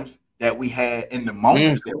times that we had in the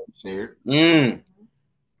moments that we shared. They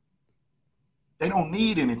don't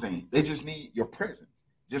need anything. They just need your presence.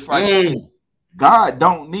 Just like God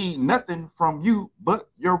don't need nothing from you but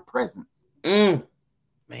your presence. Man,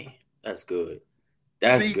 that's good.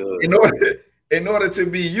 That's good. In order to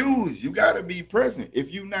be used, you got to be present. If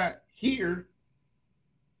you're not here,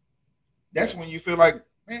 that's when you feel like,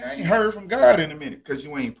 man, I ain't heard from God in a minute because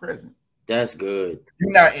you ain't present. That's good.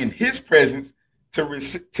 You're not in his presence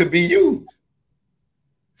to be used.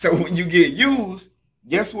 So when you get used,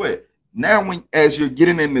 guess what? Now, as you're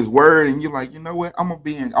getting in this word and you're like, you know what? I'm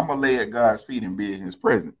gonna lay at God's feet and be in his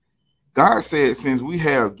presence. God said, since we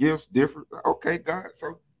have gifts different, okay, God,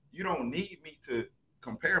 so you don't need me to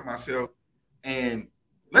compare myself. And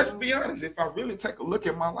let's be honest, if I really take a look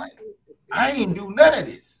at my life, I ain't do none of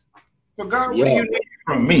this. So God, what do you need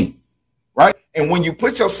from me? Right? And when you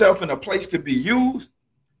put yourself in a place to be used,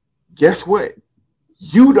 guess what?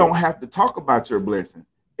 You don't have to talk about your blessings.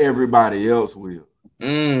 Everybody else will.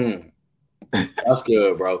 That's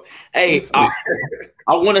good, bro. Hey, I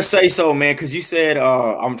want to say so, man, because you said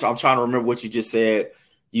I'm trying to remember what you just said.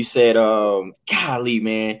 You said, golly,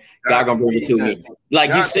 man, God gonna bring it to me.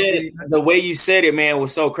 Like God, you said, the way you said it, man,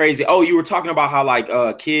 was so crazy. Oh, you were talking about how like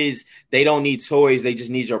kids, they don't need toys, they just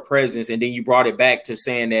need your presence. And then you brought it back to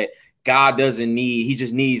saying that God doesn't need, he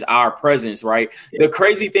just needs our presence, right? Yeah. The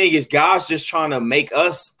crazy thing is God's just trying to make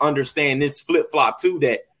us understand this flip-flop too,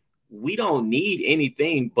 that we don't need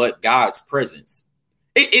anything but God's presence.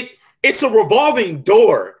 It's a revolving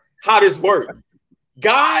door, how this works.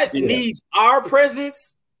 God needs our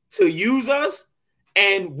presence to use us,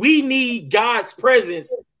 and we need God's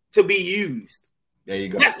presence to be used. There you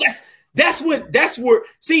go. That's where,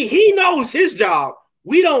 see, he knows his job.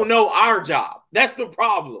 We don't know our job. That's the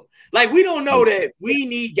problem. Like, we don't know that we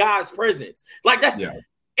need God's presence. Like,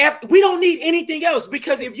 we don't need anything else,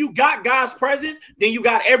 because if you got God's presence, then you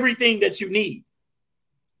got everything that you need.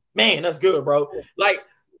 Man, that's good, bro. Like,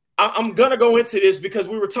 I'm going to go into this because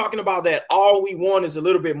we were talking about that all we want is a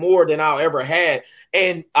little bit more than I'll ever had.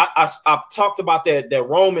 And I talked about that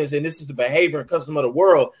Romans, and this is the behavior and custom of the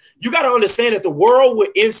world. You got to understand that the world will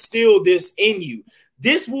instill this in you.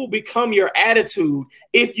 This will become your attitude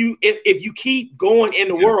if you keep going in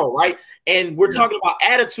the world, right? And we're talking about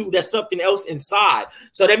attitude, that's something else inside.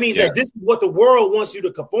 So that means that this is what the world wants you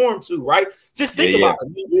to conform to, right? Just think about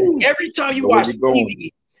it. Every time you watch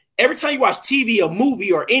TV, a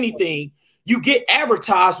movie, or anything, you get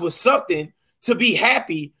advertised with something to be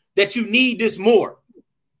happy that you need this more,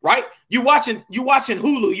 right? You watching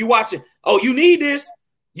Hulu, you watching, oh, you need this,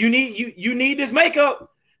 you need this makeup.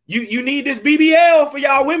 You need this BBL for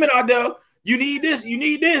y'all women out there. You need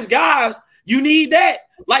this, guys. You need that.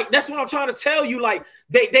 Like, that's what I'm trying to tell you. Like,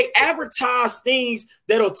 they advertise things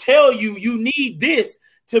that'll tell you you need this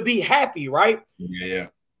to be happy, right? Yeah.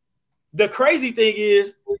 The crazy thing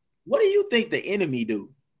is, what do you think the enemy do?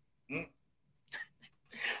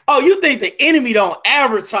 Oh, you think the enemy don't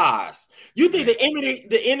advertise? You think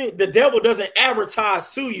the devil doesn't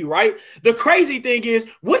advertise to you, right? The crazy thing is,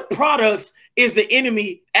 what products is the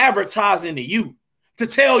enemy advertising to you to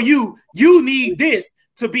tell you you need this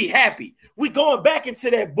to be happy. We going back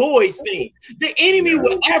into that voice thing. The enemy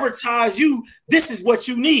will advertise you, this is what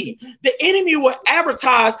you need. The enemy will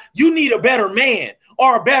advertise you need a better man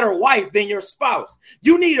or a better wife than your spouse.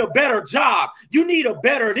 You need a better job. You need a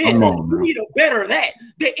better this. You need a better that.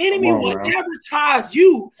 The enemy will advertise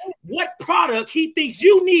you what product he thinks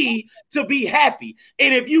you need to be happy.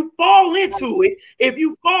 And if you fall into it,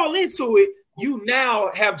 you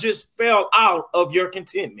now have just fell out of your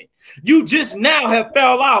contentment. You just now have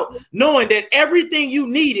fell out knowing that everything you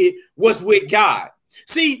needed was with God.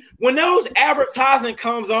 See, when those advertising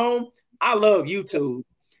comes on, I love YouTube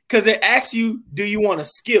because it asks you, do you want to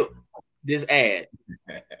skip this ad?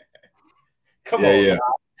 Come on. Yeah.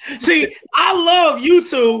 See, I love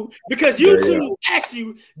YouTube because YouTube asks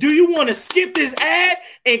you, do you want to skip this ad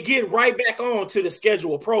and get right back on to the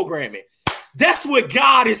scheduled programming? That's what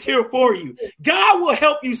God is here for you. God will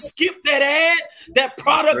help you skip that ad, that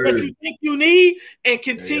product that you think you need, and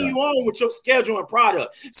continue on with your schedule and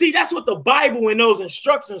product. See, that's what the Bible and those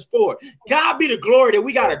instructions for. God be the glory that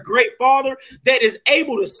we got a great Father that is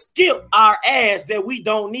able to skip our ads that we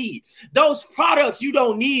don't need. Those products you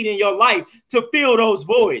don't need in your life to fill those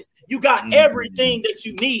voids. You got everything that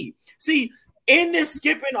you need. See, in this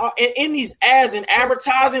skipping, in these ads and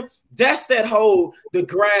advertising, that's that whole the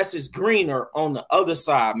grass is greener on the other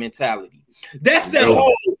side mentality. That's that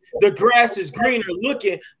whole the grass is greener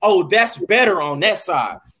looking, oh, that's better on that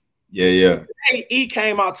side. Yeah. He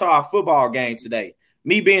came out to our football game today.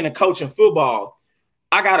 Me being a coach in football,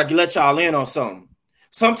 I got to let y'all in on something.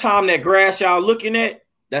 Sometime that grass y'all looking at,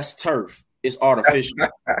 that's turf. It's artificial.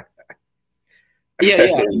 Yeah.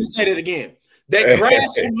 Let me say that again. That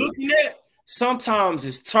grass you're looking at, sometimes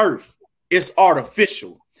it's turf. It's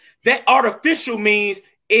artificial. That artificial means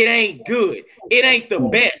it ain't good. It ain't the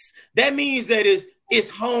best. That means that it's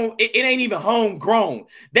home. It ain't even homegrown.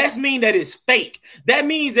 That means that it's fake. That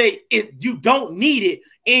means that you don't need it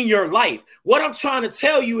in your life. What I'm trying to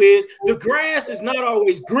tell you is the grass is not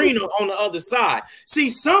always greener on the other side. See,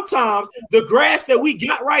 sometimes the grass that we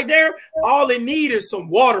got right there, all it needs is some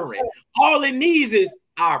watering. All it needs is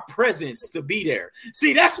our presence to be there.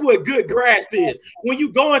 See, that's what good grass is. When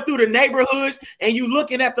you going through the neighborhoods and you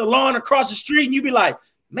looking at the lawn across the street and you be like,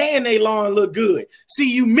 man, they lawn look good.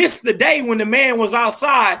 See, you missed the day when the man was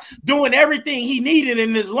outside doing everything he needed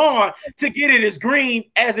in his lawn to get it as green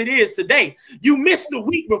as it is today. You missed the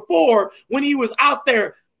week before when he was out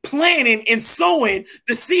there planting and sowing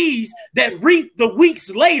the seeds that reap the weeks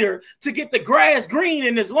later to get the grass green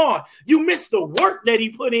in his lawn. You missed the work that he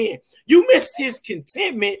put in. You missed his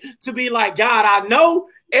contentment to be like, God, I know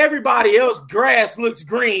everybody else grass looks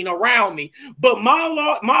green around me, but my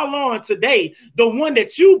lawn today, the one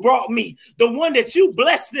that you brought me, the one that you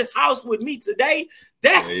blessed this house with me today,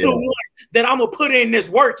 that's the one that I'm going to put in this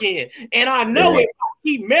work in. And I know if I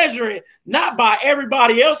keep measuring, not by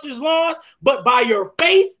everybody else's lawns, but by your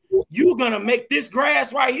faith, you're going to make this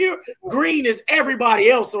grass right here green as everybody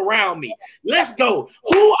else around me. Let's go.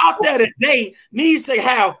 Who out there today needs to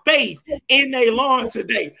have faith in their lawn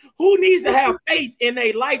today? Who needs to have faith in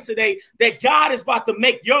their life today that God is about to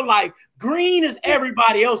make your life green as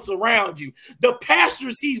everybody else around you? The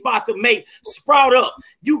pastures he's about to make sprout up.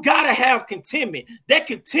 You got to have contentment. That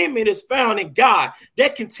contentment is found in God.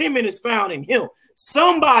 That contentment is found in him.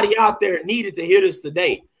 Somebody out there needed to hear this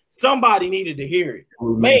today. Somebody needed to hear it.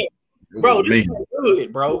 Man, bro, this is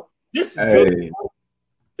good, bro. This is good.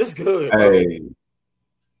 This is good, bro. Hey,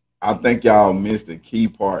 I think y'all missed a key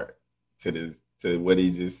part to what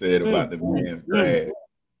he just said about the man's grass.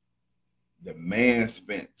 The man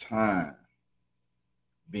spent time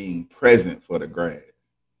being present for the grass.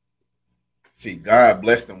 See, God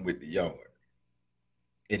blessed him with the yard.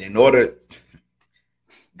 And in order,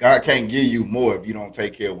 God can't give you more if you don't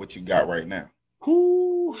take care of what you got right now.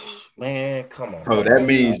 Ooh, man, come on. So that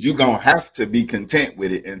means you're going to have to be content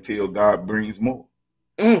with it until God brings more.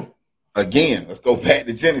 Again, let's go back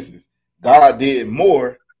to Genesis. God did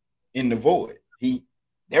more in the void.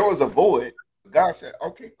 There was a void. God said,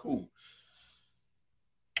 okay, cool.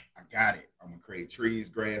 I got it. I'm going to create trees,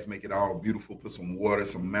 grass, make it all beautiful, put some water,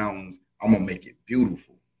 some mountains. I'm going to make it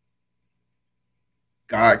beautiful.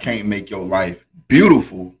 God can't make your life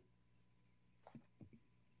beautiful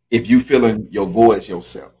if you feeling your voids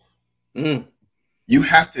yourself. You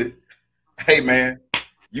have to, hey, man,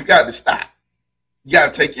 you got to stop. You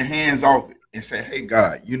got to take your hands off it and say, hey,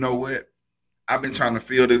 God, you know what? I've been trying to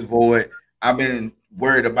fill this void. I've been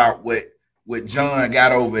worried about what John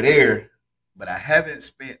got over there, but I haven't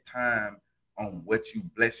spent time on what you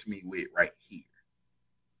blessed me with right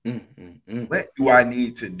here. What do I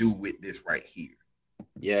need to do with this right here?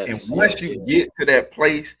 Yes. And once you get to that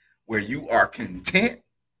place where you are content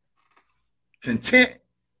Content,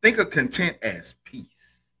 think of content as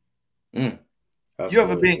peace. You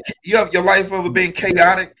have your life ever been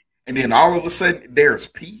chaotic, and then all of a sudden there's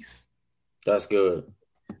peace? That's good.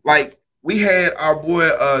 Like we had our boy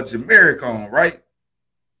Jameric on, right?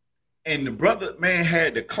 And the brother, man,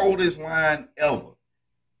 had the coldest line ever.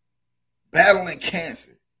 Battling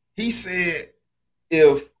cancer. He said,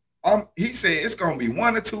 he said it's gonna be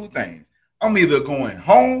one or two things. I'm either going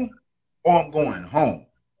home or I'm going home.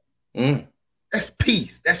 That's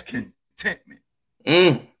peace. That's contentment.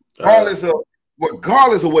 Regardless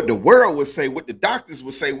of what the world would say, what the doctors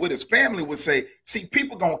would say, what his family would say. See,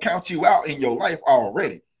 people gonna count you out in your life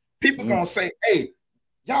already. People gonna say, hey,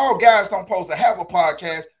 y'all guys don't supposed to have a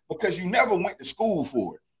podcast because you never went to school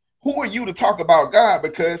for it. Who are you to talk about God?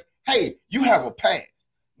 Because, hey, you have a past.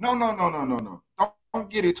 No. Don't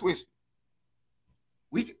get it twisted.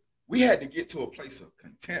 We had to get to a place of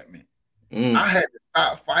contentment. I had to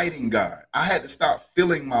stop fighting God. I had to stop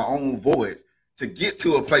filling my own voice to get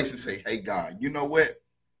to a place and say, hey, God, you know what?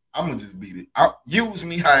 I'm going to just beat it. Use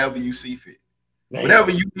me however you see fit. Man.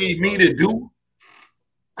 Whatever you need me to do,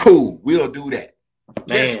 cool, we'll do that.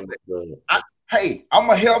 Hey, I'm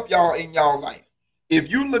going to help y'all in y'all life. If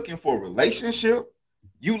you're looking for a relationship,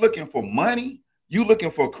 you looking for money, you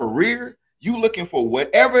looking for career, you looking for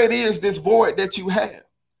whatever it is, this void that you have,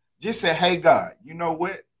 just say, hey, God, you know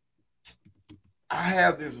what? I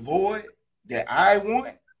have this void that I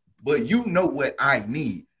want, but you know what I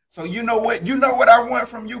need. So you know what? You know what I want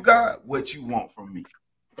from you, God? What you want from me.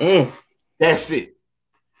 That's it.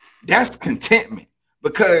 That's contentment.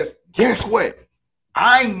 Because guess what?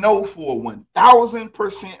 I know for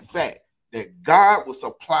 1,000% fact that God will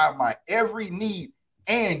supply my every need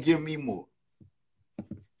and give me more.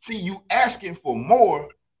 See, you asking for more,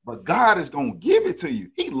 but God is going to give it to you.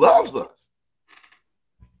 He loves us.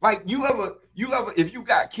 Like you ever, if you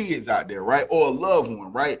got kids out there, right? Or a loved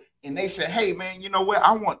one, right? And they say, hey man, you know what?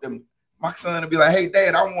 I want my son to be like, hey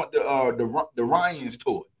dad, I want the Ryan's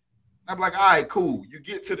toy. I'm like, all right, cool. You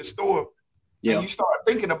get to the store and you start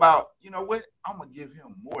thinking about, you know what? I'm going to give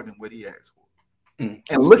him more than what he asked for. And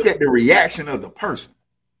look at the reaction of the person.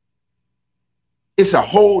 It's a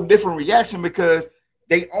whole different reaction because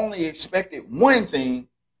they only expected one thing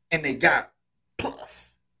and they got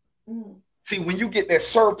plus. See, when you get that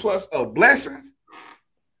surplus of blessings,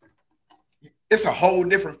 it's a whole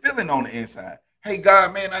different feeling on the inside. Hey,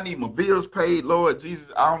 God, man, I need my bills paid. Lord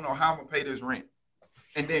Jesus, I don't know how I'm going to pay this rent.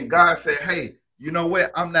 And then God said, hey, you know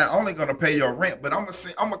what? I'm not only going to pay your rent, but I'm going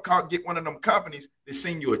to get one of them companies to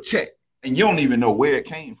send you a check. And you don't even know where it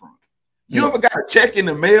came from. You ever got a check in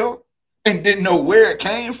the mail and didn't know where it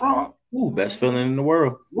came from? Ooh, best feeling in the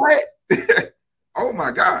world. What? Oh,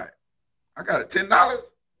 my God. I got a $10.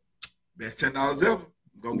 Best $10 ever.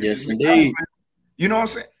 Yes, indeed. You know what I'm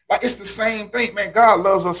saying? Like, it's the same thing, man. God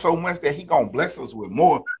loves us so much that he going to bless us with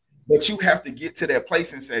more. But you have to get to that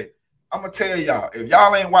place and say, I'm going to tell y'all, if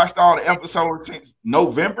y'all ain't watched all the episodes since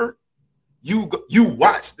November, you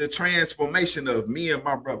watch the transformation of me and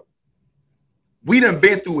my brother. We done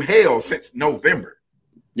been through hell since November.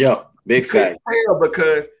 Yeah, big fact. Hell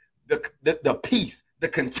because the peace, the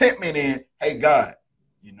contentment in, hey, God,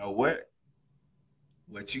 you know what?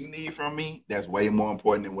 What you need from me, that's way more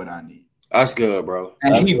important than what I need. That's good, bro.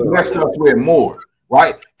 And that's he blessed us with more,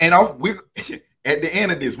 right? And we at the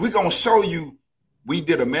end of this, we're going to show you, we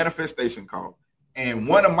did a manifestation call. And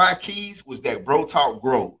one of my keys was that Bro Talk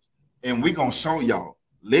grows. And we're going to show y'all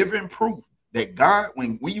living proof that God,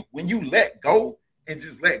 when you let go and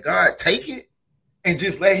just let God take it and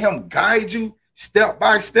just let him guide you step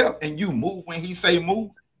by step and you move when he say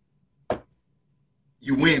move,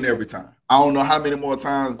 you win every time. I don't know how many more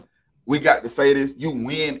times we got to say this. You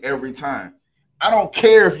win every time. I don't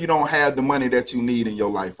care if you don't have the money that you need in your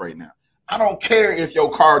life right now. I don't care if your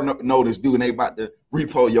car note is due and they about to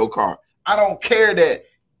repo your car. I don't care that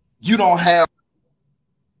you don't have.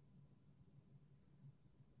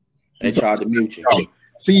 They tried to mute you.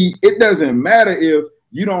 See, it doesn't matter if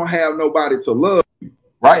you don't have nobody to love you,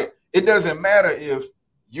 right? It doesn't matter if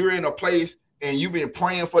you're in a place and you've been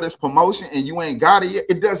praying for this promotion and you ain't got it yet.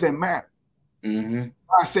 It doesn't matter.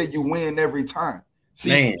 I said you win every time.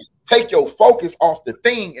 See, take your focus off the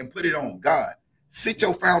thing and put it on God. Sit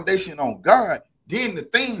your foundation on God, then the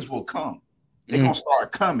things will come. They're going to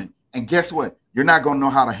start coming. And guess what? You're not going to know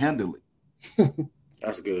how to handle it.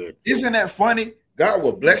 That's good. Isn't that funny? God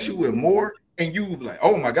will bless you with more, and you will be like,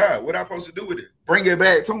 oh my God, what am I supposed to do with it? Bring it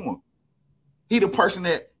back to him. He the person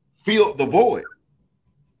that filled the void.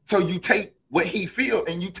 So you take what he filled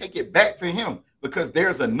and you take it back to him because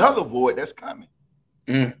there's another void that's coming.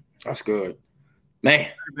 That's good.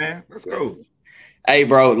 Man, let's go. Hey,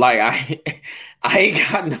 bro, like I ain't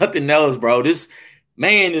got nothing else, bro. This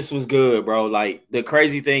was good, bro. Like the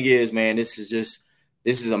crazy thing is, man, this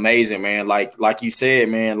is amazing, man. Like you said,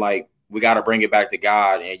 man, like we got to bring it back to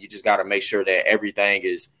God, and you just got to make sure that everything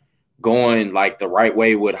is going like the right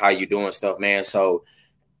way with how you doing stuff, man. So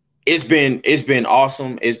it's been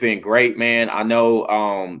awesome. It's been great, man. I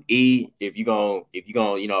know if you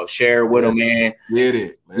gonna share with them, man. Get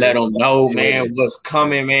it. Let them know, man, what's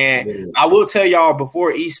coming, man. I will tell y'all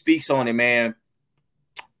before E speaks on it, man.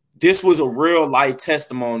 This was a real life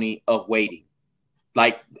testimony of waiting.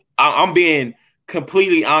 Like I'm being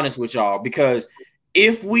completely honest with y'all, because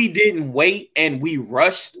if we didn't wait and we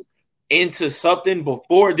rushed into something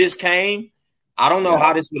before this came, I don't know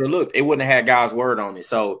how this would have looked. It wouldn't have had God's word on it.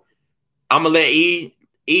 So I'm gonna let E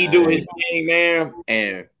do his thing, man.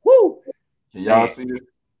 And whoo. Can y'all see this?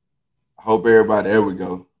 I hope everybody, there we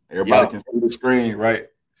go. Everybody can see the screen, right?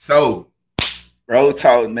 So, Bro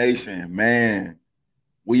Talk Nation, man,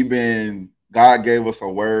 God gave us a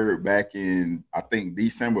word back in, I think,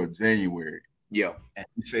 December or January. Yeah. And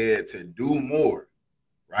he said to do more,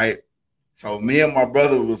 right? So me and my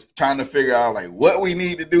brother was trying to figure out like what we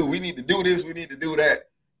need to do. We need to do this, we need to do that.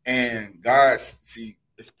 And God, see,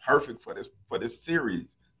 it's perfect for this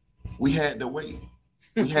series. We had to wait.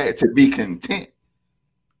 We had to be content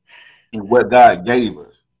in what God gave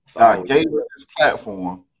us. God gave us this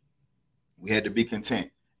platform. We had to be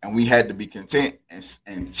content. And we had to be content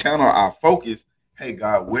and channel our focus. Hey,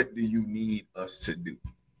 God, what do you need us to do?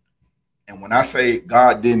 And when I say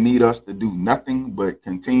God didn't need us to do nothing but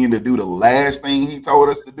continue to do the last thing he told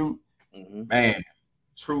us to do, man,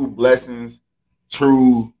 true blessings,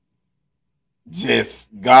 true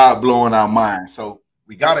just God blowing our minds. So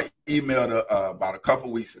we got an email about a couple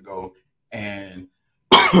weeks ago, and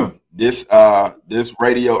this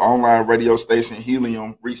online radio station,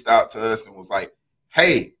 Helium, reached out to us and was like,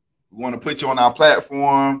 hey, we want to put you on our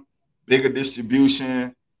platform, bigger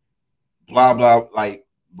distribution, blah, blah, like,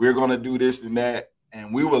 we're going to do this and that.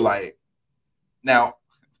 And we were like, now,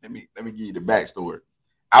 let me give you the backstory.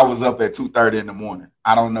 I was up at 2:30 in the morning.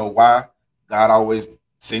 I don't know why. God always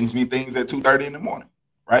sends me things at 2:30 in the morning,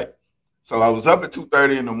 right? So I was up at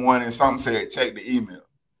 2:30 in the morning, and something said, check the email.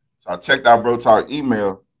 So I checked our Bro Talk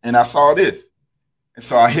email, and I saw this. And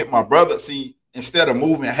so I hit my brother. See, instead of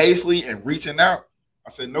moving hastily and reaching out, I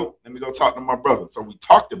said, nope, let me go talk to my brother. So we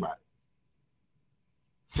talked about it.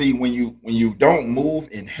 See, when you don't move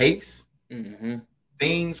in haste,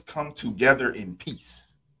 things come together in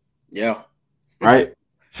peace. Yeah. Right?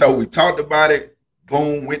 So we talked about it.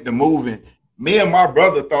 Boom, went to moving. Me and my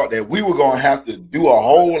brother thought that we were going to have to do a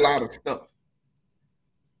whole lot of stuff.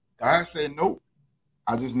 God said, nope.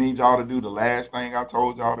 I just need y'all to do the last thing I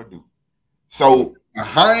told y'all to do. So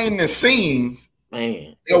behind the scenes,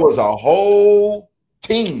 man, there was a whole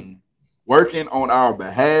team working on our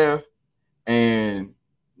behalf. And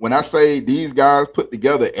when I say these guys put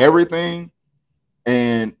together everything,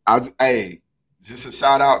 and just a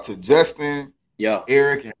shout out to Justin,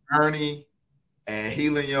 Eric, and Ernie, and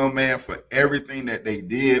Helium, man, for everything that they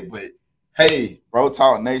did. But hey, Bro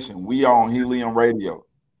Talk Nation, we on Helium Radio.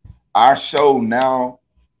 Our show now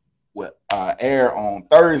will air on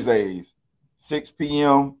Thursdays, 6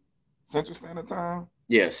 p.m. Central Standard Time.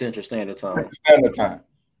 Yeah, Central Standard Time. Central Standard Time.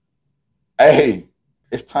 Hey,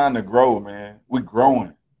 it's time to grow, man. We're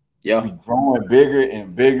growing. Yeah. We're growing bigger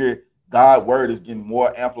and bigger. God's word is getting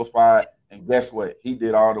more amplified. And guess what? He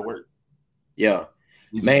did all the work. Yeah.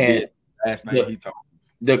 Man, last night he told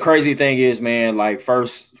us. The crazy thing is, man, like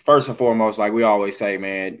first and foremost, like we always say,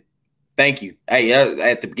 man, thank you. Hey,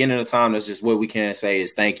 at the beginning of the time, that's just what we can say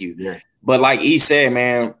is thank you. Yeah. But like he said,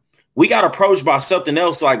 man, we got approached by something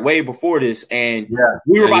else like way before this, and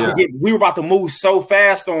we were about to move so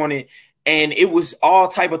fast on it, and it was all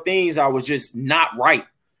type of things that was just not right.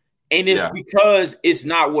 And it's because it's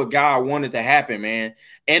not what God wanted to happen, man.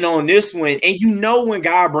 And on this one, and you know when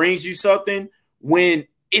God brings you something when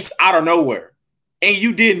it's out of nowhere and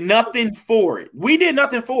you did nothing for it. We did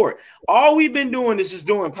nothing for it. All we've been doing is just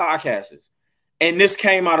doing podcasts. And this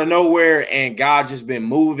came out of nowhere, and God just been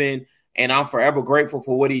moving. And I'm forever grateful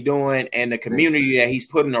for what he's doing and the community that he's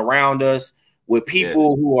putting around us with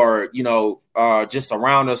people who are, just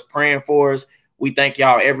around us praying for us. We thank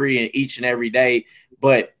y'all each and every day.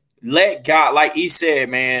 But let God, like he said,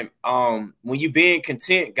 man, when you being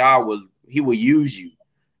content, he will use you.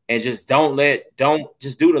 And just don't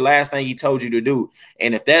just do the last thing he told you to do.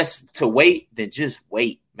 And if that's to wait, then just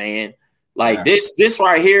wait, man. Like this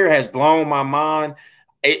right here has blown my mind.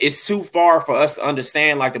 It's too far for us to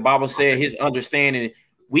understand. Like the Bible said, his understanding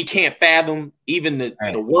we can't fathom. Even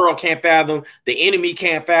the world can't fathom. The enemy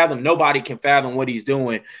can't fathom. Nobody can fathom what he's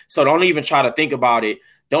doing. So don't even try to think about it.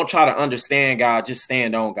 Don't try to understand God. Just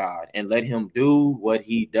stand on God and let him do what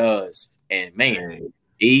he does. And man,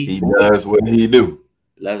 he does what he do.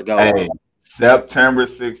 Let's go. Hey, September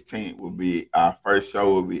 16th will be our first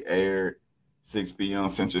show. Will be aired 6 p.m.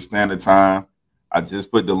 Central Standard Time. I just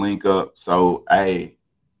put the link up. So, hey,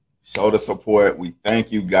 show the support. We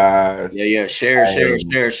thank you guys. Yeah. Share.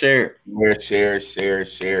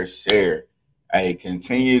 Hey,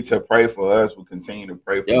 continue to pray for us. We continue to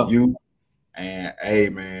pray for you. And hey,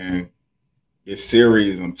 man, it's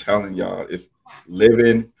serious. I'm telling y'all, it's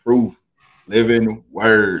living proof, living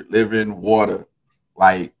word, living water.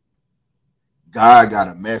 Like, God got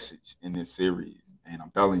a message in this series, and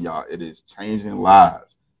I'm telling y'all, it is changing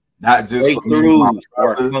lives. Not just breakthroughs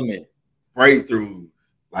are coming. Breakthroughs,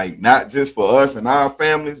 like not just for us and our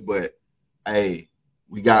families, but hey,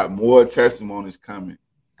 we got more testimonies coming.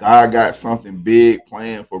 God got something big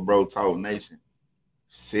planned for Bro Talk Nation.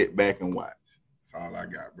 Sit back and watch. That's all I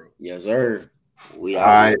got, bro. Yes, sir. All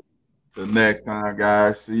right. Till next time,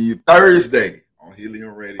 guys. See you Thursday on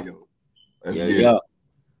Helium Radio. Let's get it.